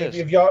sit down.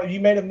 If you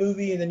made a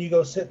movie and then you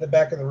go sit in the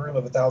back of the room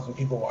of 1,000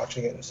 people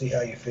watching it and see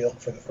how you feel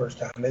for the first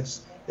time,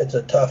 it's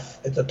a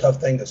tough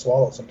thing to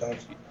swallow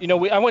sometimes.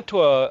 I went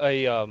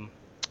to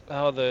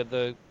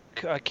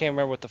I can't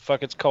remember what the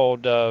fuck it's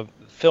called,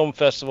 film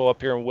festival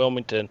up here in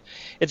Wilmington.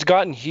 It's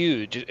gotten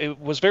huge. It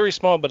was very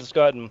small, but it's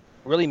gotten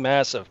really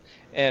massive,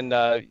 and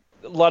a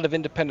lot of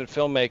independent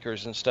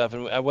filmmakers and stuff.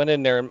 And I went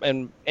in there,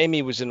 and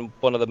Amy was in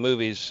one of the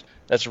movies.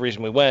 That's the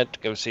reason we went to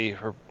go see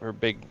her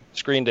big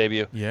screen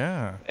debut.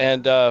 Yeah.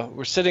 And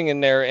we're sitting in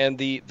there, and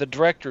the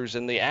directors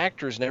and the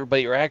actors and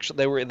everybody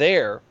they were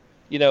there,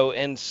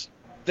 and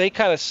they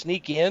kind of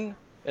sneak in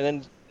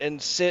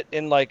and sit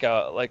in like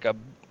a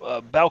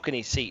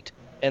balcony seat.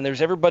 And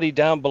there's everybody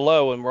down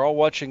below, and we're all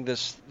watching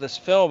this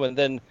film. And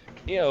then,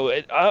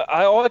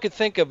 all I could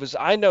think of is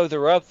I know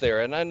they're up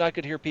there, and I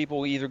could hear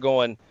people either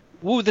going,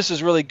 "Ooh, this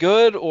is really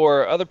good,"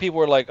 or other people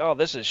were like, "Oh,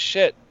 this is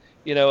shit,"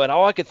 And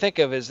all I could think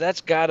of is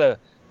that's gotta,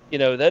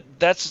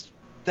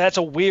 that's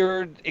a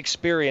weird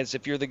experience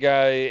if you're the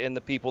guy and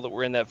the people that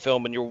were in that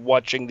film and you're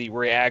watching the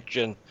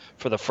reaction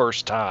for the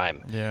first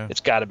time. Yeah, it's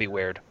got to be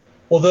weird.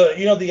 Well,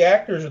 the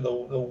actors are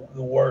the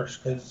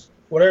worst because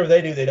whatever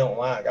they do, they don't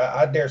like.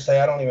 I dare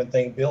say I don't even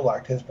think Bill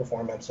liked his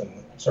performance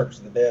in Circus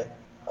of the Dead.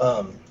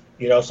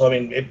 So I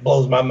mean, it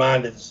blows my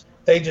mind. Is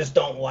they just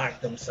don't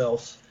like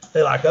themselves.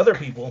 They like other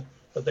people,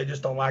 but they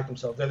just don't like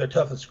themselves. They're their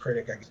toughest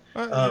critic, I guess.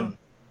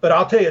 But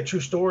I'll tell you a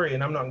true story,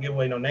 and I'm not gonna give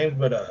away no names,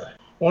 but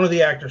one of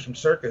the actors from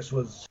Circus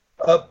was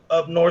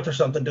up north or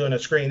something doing a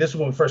screen. This is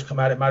when we first come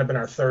out. It might have been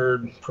our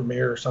third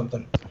premiere or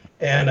something.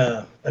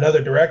 And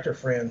another director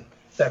friend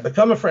that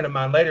become a friend of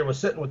mine later was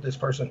sitting with this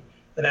person.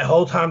 And that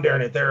whole time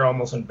during it, they're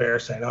almost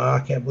embarrassed, saying, "Oh, I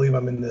can't believe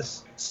I'm in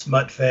this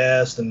smut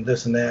fest and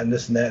this and that and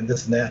this and that and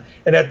this and that."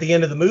 And at the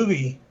end of the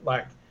movie,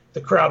 like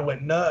the crowd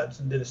went nuts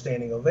and did a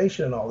standing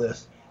ovation and all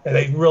this. And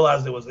they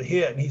realized it was a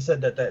hit. And he said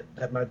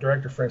that my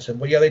director friend said,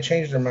 "Well, yeah, they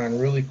changed their mind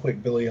really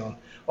quick, Billy, on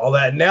all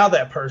that." And now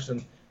that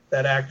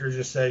actor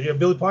just said,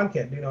 Billy Pon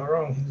can't do no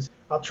wrong.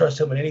 I'll trust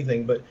him in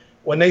anything. But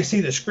when they see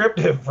the script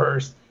at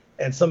first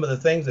and some of the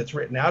things that's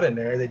written out in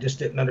there, they just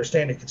didn't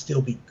understand it could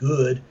still be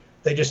good.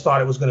 They just thought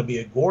it was going to be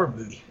a gore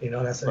movie, And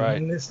I said,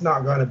 right. It's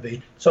not going to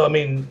be. So, I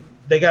mean,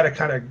 they got to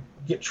kind of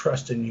get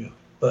trust in you.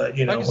 But,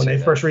 when they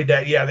first read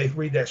that, they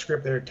read that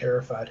script, they're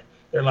terrified.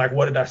 They're like,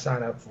 what did I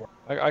sign up for?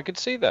 I could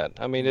see that.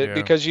 I mean,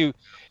 because you're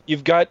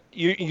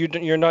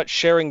not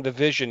sharing the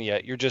vision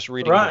yet. You're just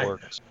reading the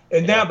words.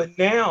 And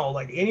now,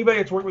 like anybody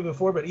that's worked with me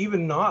before, but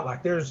even not,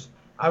 like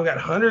I've got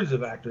hundreds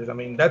of actors. I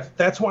mean,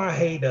 that's why I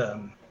hate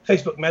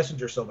Facebook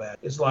Messenger so bad.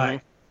 It's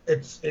like,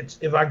 it's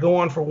if I go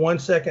on for 1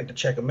 second to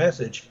check a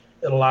message,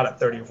 it'll light up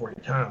 30 or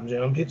 40 times.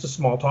 It's a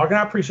small talk, and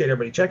I appreciate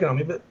everybody checking on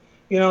me, but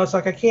it's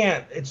like I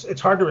can't.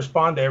 It's hard to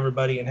respond to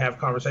everybody and have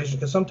conversations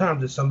because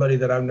sometimes it's somebody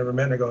that I've never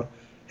met and I go,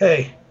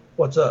 "Hey,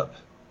 what's up?"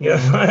 For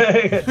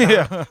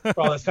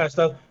all this kind of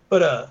stuff.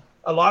 But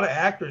a lot of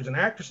actors and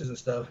actresses and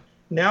stuff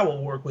now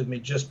will work with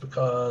me just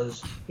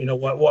because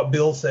what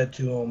Bill said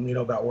to them,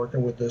 about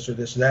working with this or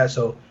this or that.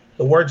 So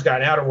the word's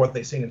gotten out of what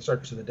they've seen in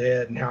Circus of the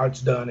Dead and how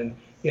it's done, and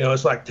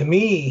it's like, to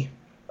me,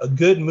 a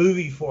good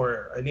movie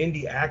for an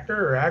indie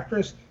actor or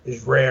actress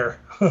is rare.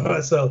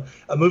 So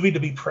a movie to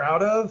be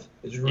proud of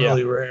is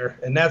really rare.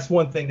 And that's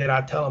one thing that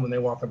I tell them when they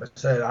walk up and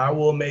say, "I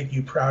will make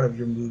you proud of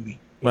your movie.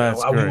 We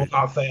will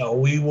not fail.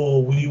 We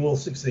will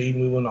succeed.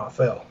 And we will not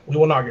fail. We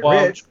will not get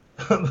rich."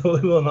 we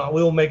will not.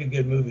 We will make a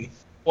good movie.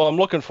 Well, I'm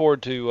looking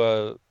forward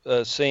to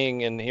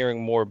seeing and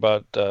hearing more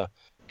about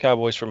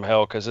Cowboys from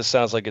Hell, because this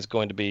sounds like it's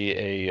going to be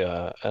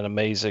an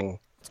amazing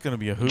It's going to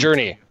be a hoot.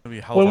 journey. It's going to be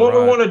a hell Well, of a what we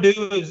ride. want to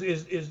do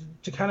is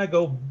to kind of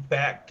go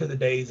back to the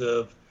days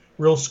of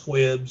real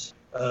squibs,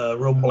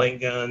 real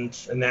blank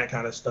guns, and that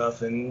kind of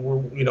stuff. And we're,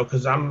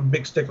 because I'm a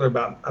big stickler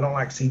about, I don't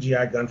like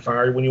CGI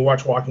gunfire. When you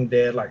watch Walking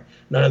Dead, like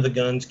none of the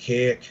guns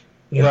kick,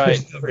 Right.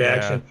 there's no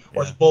reaction,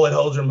 or bullet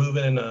holes are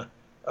moving in a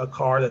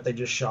car that they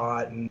just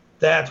shot, and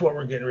that's what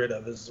we're getting rid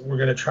of. Is we're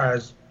gonna try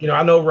as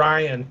I know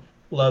Ryan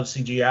loves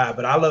CGI,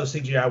 but I love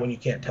CGI when you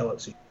can't tell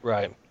it's CGI.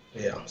 Right.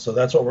 Yeah, so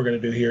that's what we're going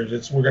to do here.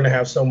 We're going to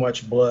have so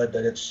much blood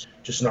that it's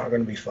just not going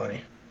to be funny.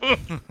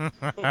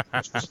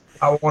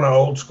 I want an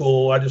old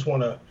school. I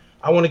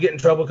want to get in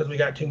trouble because we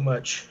got too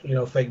much,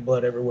 fake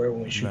blood everywhere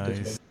when we shoot this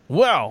movie.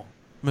 Well,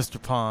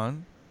 Mr.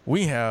 Pon,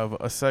 we have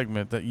a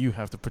segment that you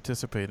have to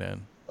participate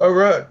in. All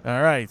right.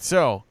 All right,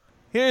 so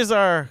here's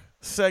our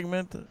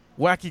segment,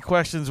 Wacky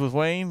Questions with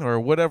Wayne, or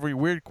whatever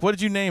weird. What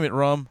did you name it,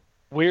 Rum?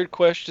 Weird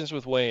Questions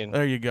with Wayne.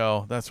 There you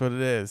go. That's what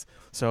it is.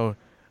 So,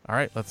 all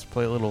right, let's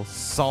play a little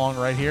song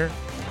right here.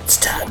 It's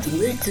time to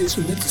make this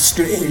a little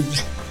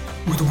strange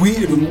with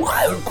weird and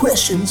wild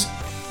questions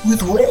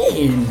with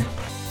Wayne.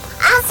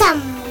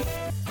 Awesome!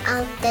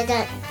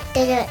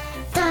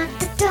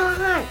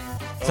 Da-da-da-da-da-da-da.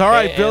 It's all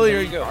right, Okay, Billy. and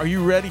there you go. Are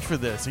you ready for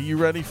this? Are you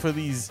ready for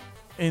these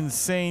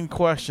insane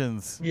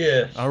questions?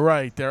 Yes. All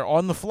right, they're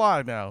on the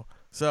fly now.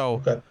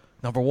 So, Okay.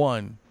 number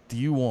one,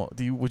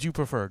 would you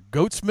prefer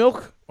goat's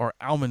milk or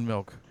almond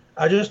milk?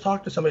 I just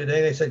talked to somebody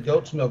today. They said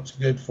goat's milk's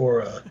good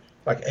for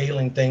like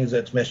ailing things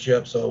that's messed you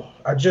up. So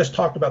I just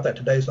talked about that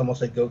today. So I'm gonna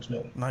say goat's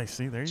milk. Nice.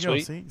 See, there you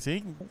Sweet. go.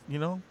 See,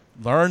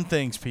 learn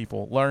things,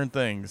 people. Learn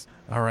things.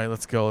 All right,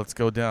 let's go. Let's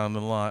go down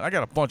the line. I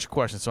got a bunch of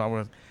questions.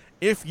 So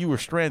if you were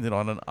stranded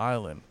on an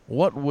island,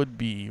 what would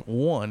be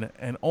one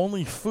and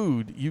only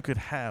food you could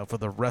have for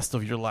the rest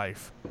of your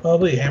life?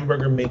 Probably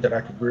hamburger meat that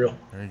I could grill.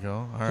 There you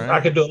go. All right.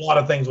 I could do a lot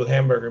of things with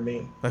hamburger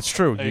meat. That's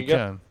true. There You you go.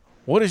 can.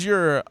 What is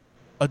your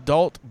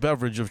adult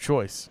beverage of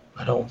choice?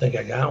 I don't think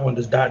I got one.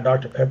 Does Diet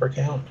Dr. Pepper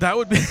count? That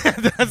would be.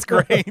 That's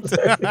great.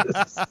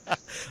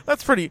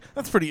 That's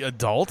pretty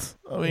adult.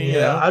 I mean,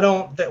 Yeah, I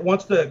don't.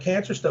 Once the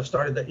cancer stuff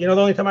started, the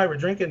only time I ever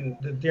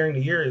drinking during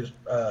the year is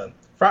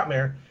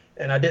Frotmare,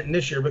 and I didn't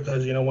this year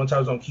because once I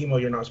was on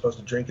chemo, you're not supposed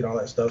to drink and all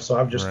that stuff. So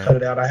I've just Right. cut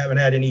it out. I haven't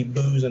had any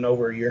booze in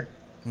over a year.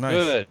 Nice.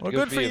 Good. Well, Good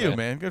good for for you, you, man.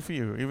 man. Good for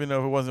you. Even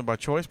though it wasn't by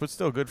choice, but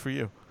still good for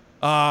you.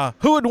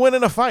 Who would win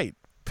in a fight,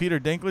 Peter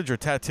Dinklage or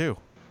Tattoo?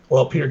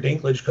 Well, Peter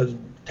Dinklage, because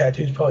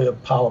Tattoo's probably a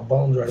pile of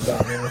bones right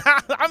about now.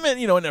 I mean,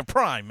 in their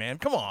prime, man.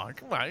 Come on.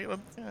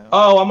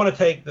 Oh, I'm gonna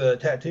take the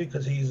Tattoo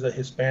because he's a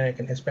Hispanic,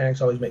 and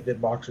Hispanics always make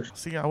good boxers.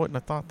 See, I wouldn't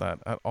have thought that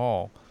at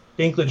all.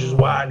 Dinklage is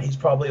white, and he's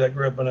probably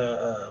grew up in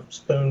a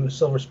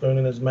silver spoon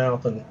in his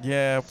mouth, and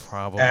Yeah,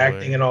 probably.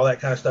 acting and all that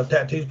kind of stuff.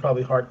 Tattoo's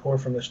probably hardcore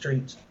from the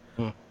streets.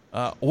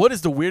 What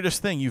is the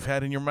weirdest thing you've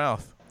had in your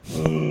mouth?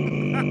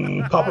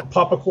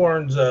 Papa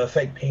Corn's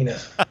fake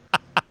penis.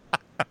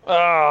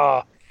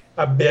 Ah,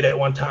 I bit it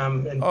one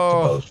time and to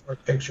post for a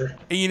picture.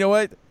 And you know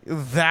what?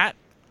 That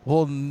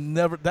will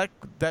never. That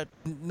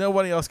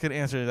nobody else could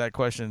answer that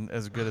question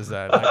as good as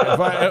that.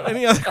 Like,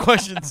 any other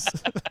questions?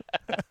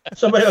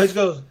 Somebody always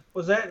goes,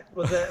 "Was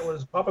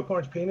Papa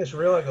Corn's penis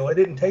real?" I go, "It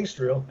didn't taste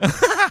real."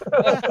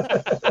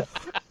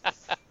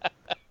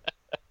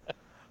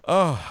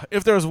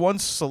 If there was one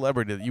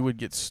celebrity that you would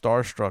get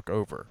starstruck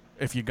over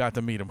if you got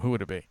to meet him, who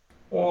would it be?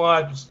 Well,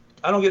 I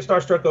don't get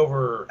starstruck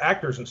over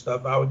actors and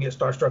stuff. I would get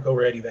starstruck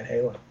over Eddie Van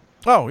Halen.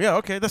 Oh yeah,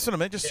 okay, that's what I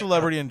meant. Just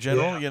celebrity in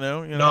general, Yeah.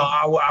 No,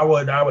 I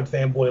would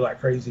fanboy like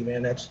crazy,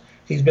 man.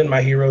 He's been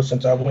my hero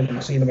since I went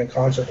and seen him in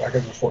concert like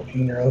as a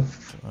 14-year-old.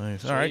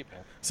 Nice. sweet, All right, man.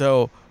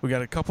 so we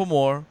got a couple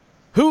more.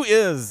 Who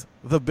is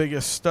the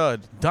biggest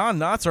stud, Don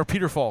Knotts or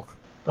Peter Falk?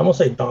 I'm gonna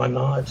say Don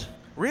Knotts.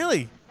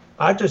 Really?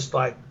 I just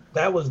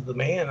that was the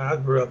man. I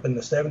grew up in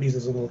the 70s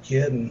as a little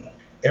kid, and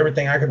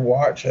everything I could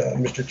watch,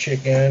 Mr.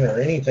 Chicken or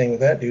anything with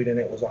that dude in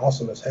it was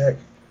awesome as heck.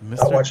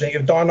 I watched it.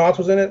 If Don Knotts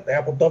was in it, the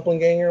Apple Dumpling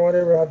Gang or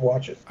whatever, I'd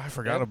watch it. I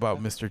forgot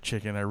about Mr.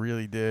 Chicken. I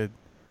really did.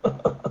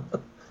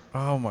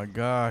 Oh my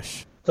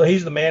gosh. So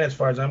he's the man as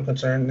far as I'm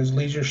concerned. His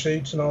leisure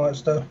suits and all that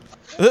stuff.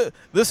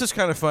 This is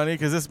kind of funny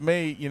because this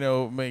may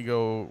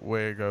go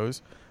where it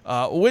goes.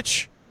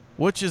 Which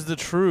is the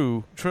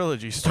true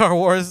trilogy, Star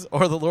Wars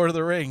or The Lord of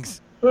the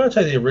Rings? Well, I'd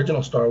say the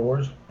original Star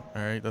Wars.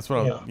 All right, that's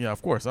what. Yeah. Yeah,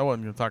 of course. I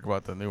wasn't going to talk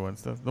about the new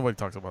ones. Nobody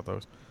talks about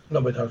those.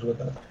 Nobody talks about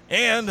that.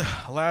 And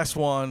last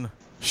one: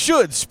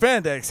 should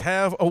spandex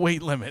have a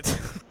weight limit?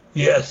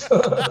 Yes.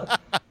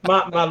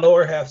 my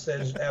lower half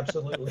says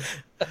absolutely.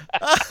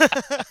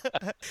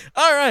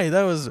 All right,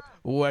 that was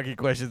wacky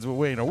questions with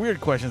Wayne, or weird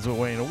questions with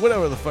Wayne, or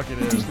whatever the fuck it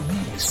is. Just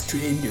really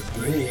strain your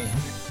brain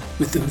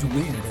with those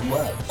weird and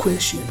wild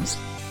questions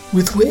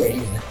with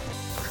Wayne.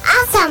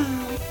 Awesome!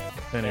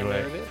 There Anyway,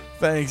 it is.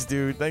 thanks,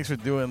 dude. Thanks for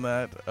doing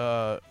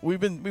that. We've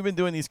been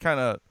doing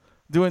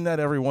that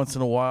every once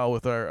in a while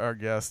with our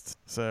guests.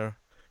 So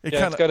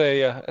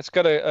It's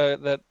got a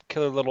that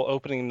killer little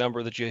opening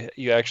number that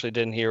you actually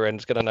didn't hear, and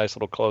it's got a nice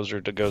little closer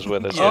that goes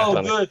with it. So Oh,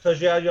 good,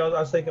 because I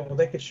was thinking, well,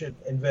 they should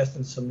invest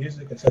in some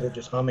music instead of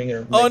just humming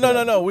or. Oh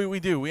no, we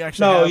do. We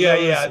actually. No, have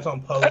those. it's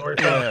on post. Or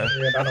I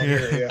don't hear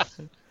it. Yeah.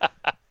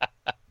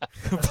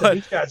 But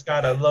these guys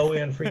got a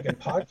low-end freaking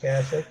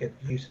podcast. They could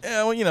use.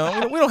 Yeah,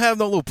 well, we don't have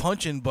no little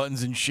punch-in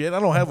buttons and shit.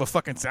 I don't have a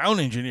fucking sound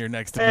engineer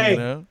next to me.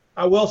 Hey,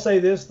 I will say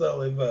this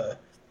though, if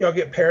y'all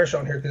get Parrish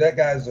on here, because that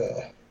guy's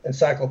a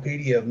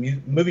encyclopedia of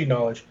movie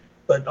knowledge.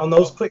 But on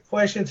those quick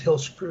questions, he'll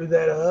screw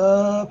that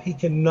up. He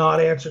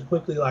cannot answer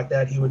quickly like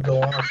that. He would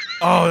go on.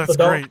 Oh, that's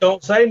great.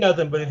 Don't say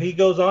nothing. But if he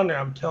goes on there,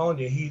 I'm telling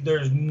you,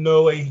 there's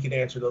no way he can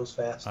answer those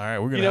fast. All right,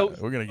 we're gonna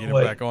get him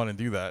back on and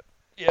do that.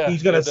 Yeah,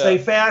 he's gonna say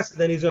fast,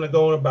 then he's gonna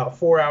go in about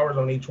 4 hours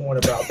on each one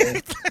about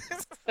things.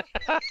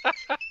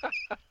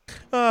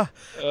 I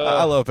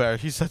love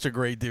Parrish. He's such a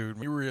great dude.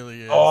 He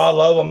really is. Oh, I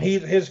love him.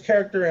 His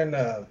character in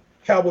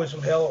Cowboys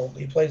from Hell.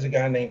 He plays a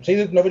guy named.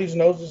 See, nobody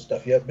knows this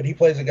stuff yet, but he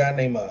plays a guy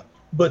named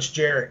Butch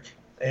Jarek,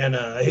 and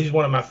he's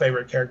one of my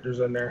favorite characers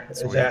in there.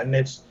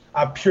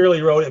 I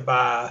purely wrote it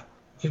by.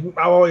 I'm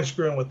always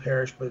screwing with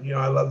Parrish, but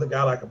I love the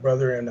guy like a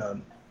brother,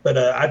 and but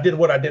I did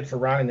what I did for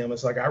Ryan and them.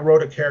 It's like I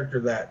wrote a character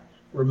that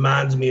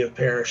reminds me of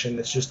Parrish, and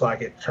it's just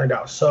like it turned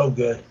out so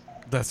good.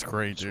 That's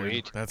great, dude.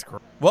 Sweet. That's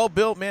great. Well,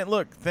 Bill, man,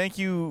 look, thank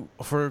you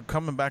for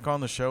coming back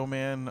on the show,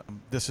 man.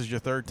 This is your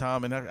third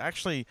time, and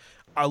actually,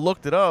 I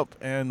looked it up,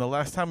 and the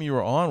last time you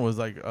were on was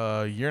like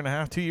a year and a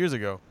half, 2 years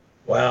ago.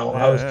 Wow,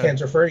 I was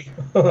cancer-free.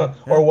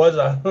 Or was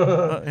I?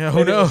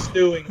 Who knows?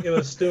 It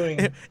was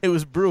stewing. It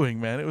was brewing,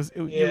 man.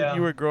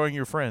 You were growing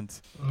your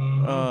friends.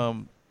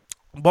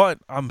 Mm-hmm. But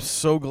I'm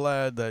so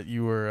glad that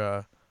you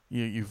were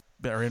you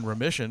are in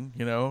remission.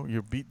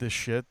 You beat this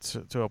shit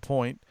to a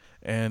point,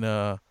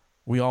 and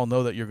we all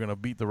know that you're gonna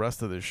beat the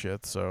rest of this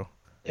shit. So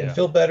and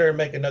feel better and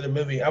make another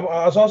movie. I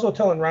was also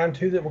telling Ryan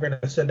too that we're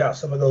gonna send out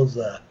some of those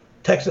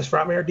Texas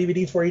Frightmare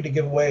DVDs for you to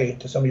give away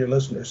to some of your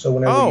listeners. So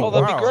whenever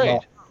that'd be great.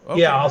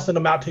 Okay. Yeah, I'll send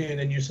them out to you, and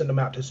then you send them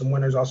out to some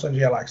winners. I'll send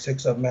you like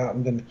 6 of them out,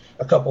 and then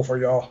a couple for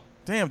y'all.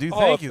 Damn, dude,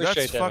 thank you.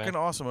 That's that, fucking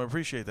awesome. I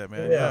appreciate that,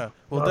 man. Yeah,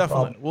 we'll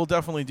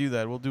definitely do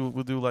that. We'll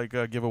do like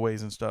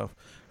giveaways and stuff.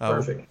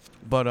 Perfect.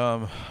 But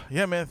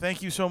yeah, man,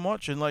 thank you so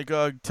much, and like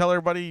tell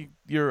everybody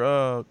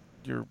your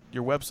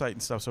website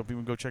and stuff so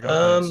people can go check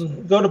out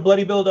things. Go to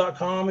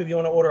bloodybill.com if you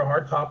want to order a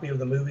hard copy of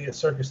the movie at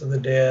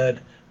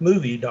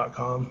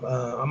circusofthedeadmovie.com.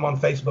 I'm on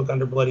Facebook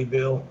under Bloody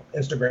Bill,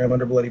 Instagram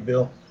under Bloody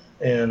Bill,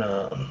 and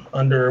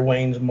under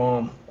Wayne's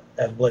mom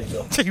as Bloody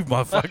Bill. You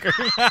motherfucker.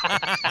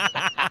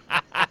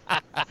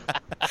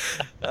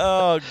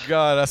 Oh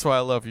God, that's why I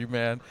love you,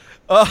 man.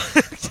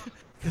 'Cause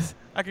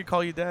I could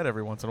call you dad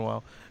every once in a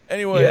while.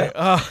 Anyway,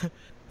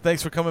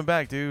 thanks for coming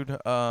back, dude.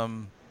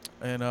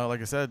 And like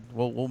I said,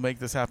 we'll make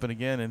this happen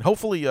again, and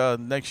hopefully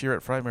next year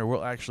at Frightmare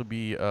we'll actually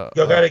be. Y'all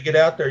gotta get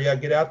out there. Yeah,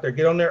 get out there.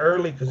 Get on there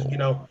early because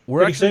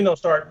pretty soon they'll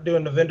start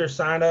doing the vendor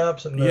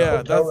sign-ups and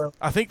I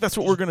think that's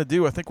what we're gonna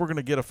do. I think we're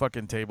gonna get a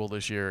fucking table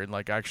this year and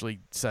like actually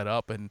set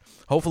up, and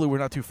hopefully we're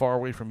not too far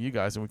away from you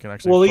guys, and we can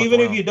actually. Well, even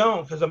if you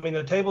don't, because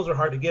the tables are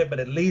hard to get, but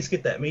at least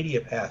get that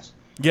media pass.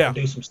 Yeah, and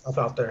do some stuff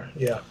out there.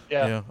 Yeah.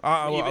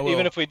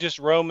 Even if we just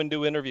roam and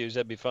do interviews,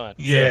 that'd be fun.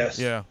 Yes.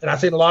 Yeah. And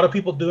I've seen a lot of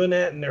people doing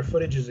that, and their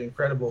footage is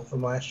incredible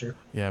from last year.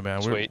 Yeah,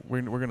 man. Sweet.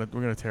 We're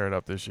gonna tear it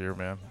up this year,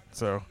 man.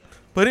 So,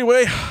 but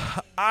anyway,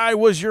 I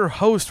was your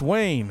host,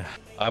 Wayne.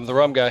 I'm the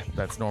rum guy.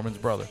 That's Norman's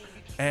brother,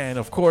 and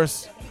of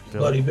course,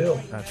 Bloody Bill.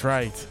 That's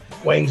right.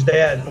 Wayne's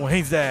dad.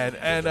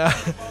 And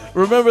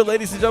remember,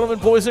 ladies and gentlemen,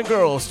 boys and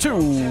girls, to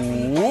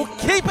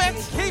keep it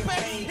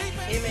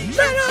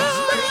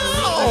metal.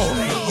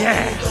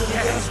 Yeah.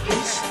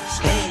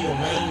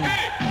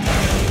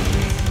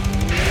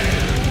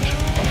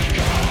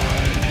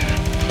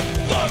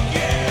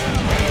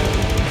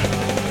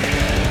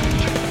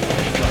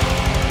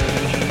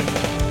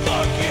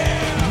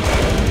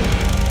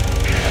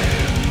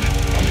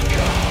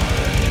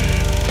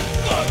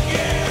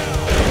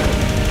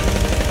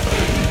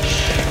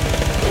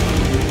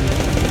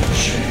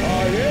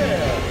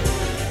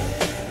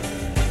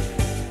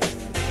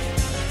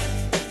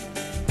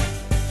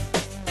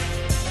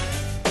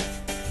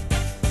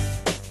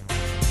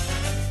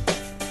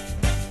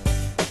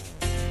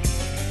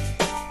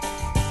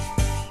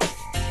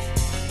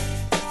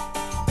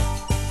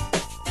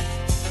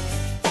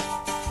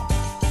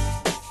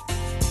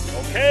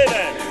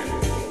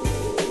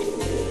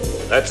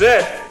 That's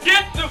it.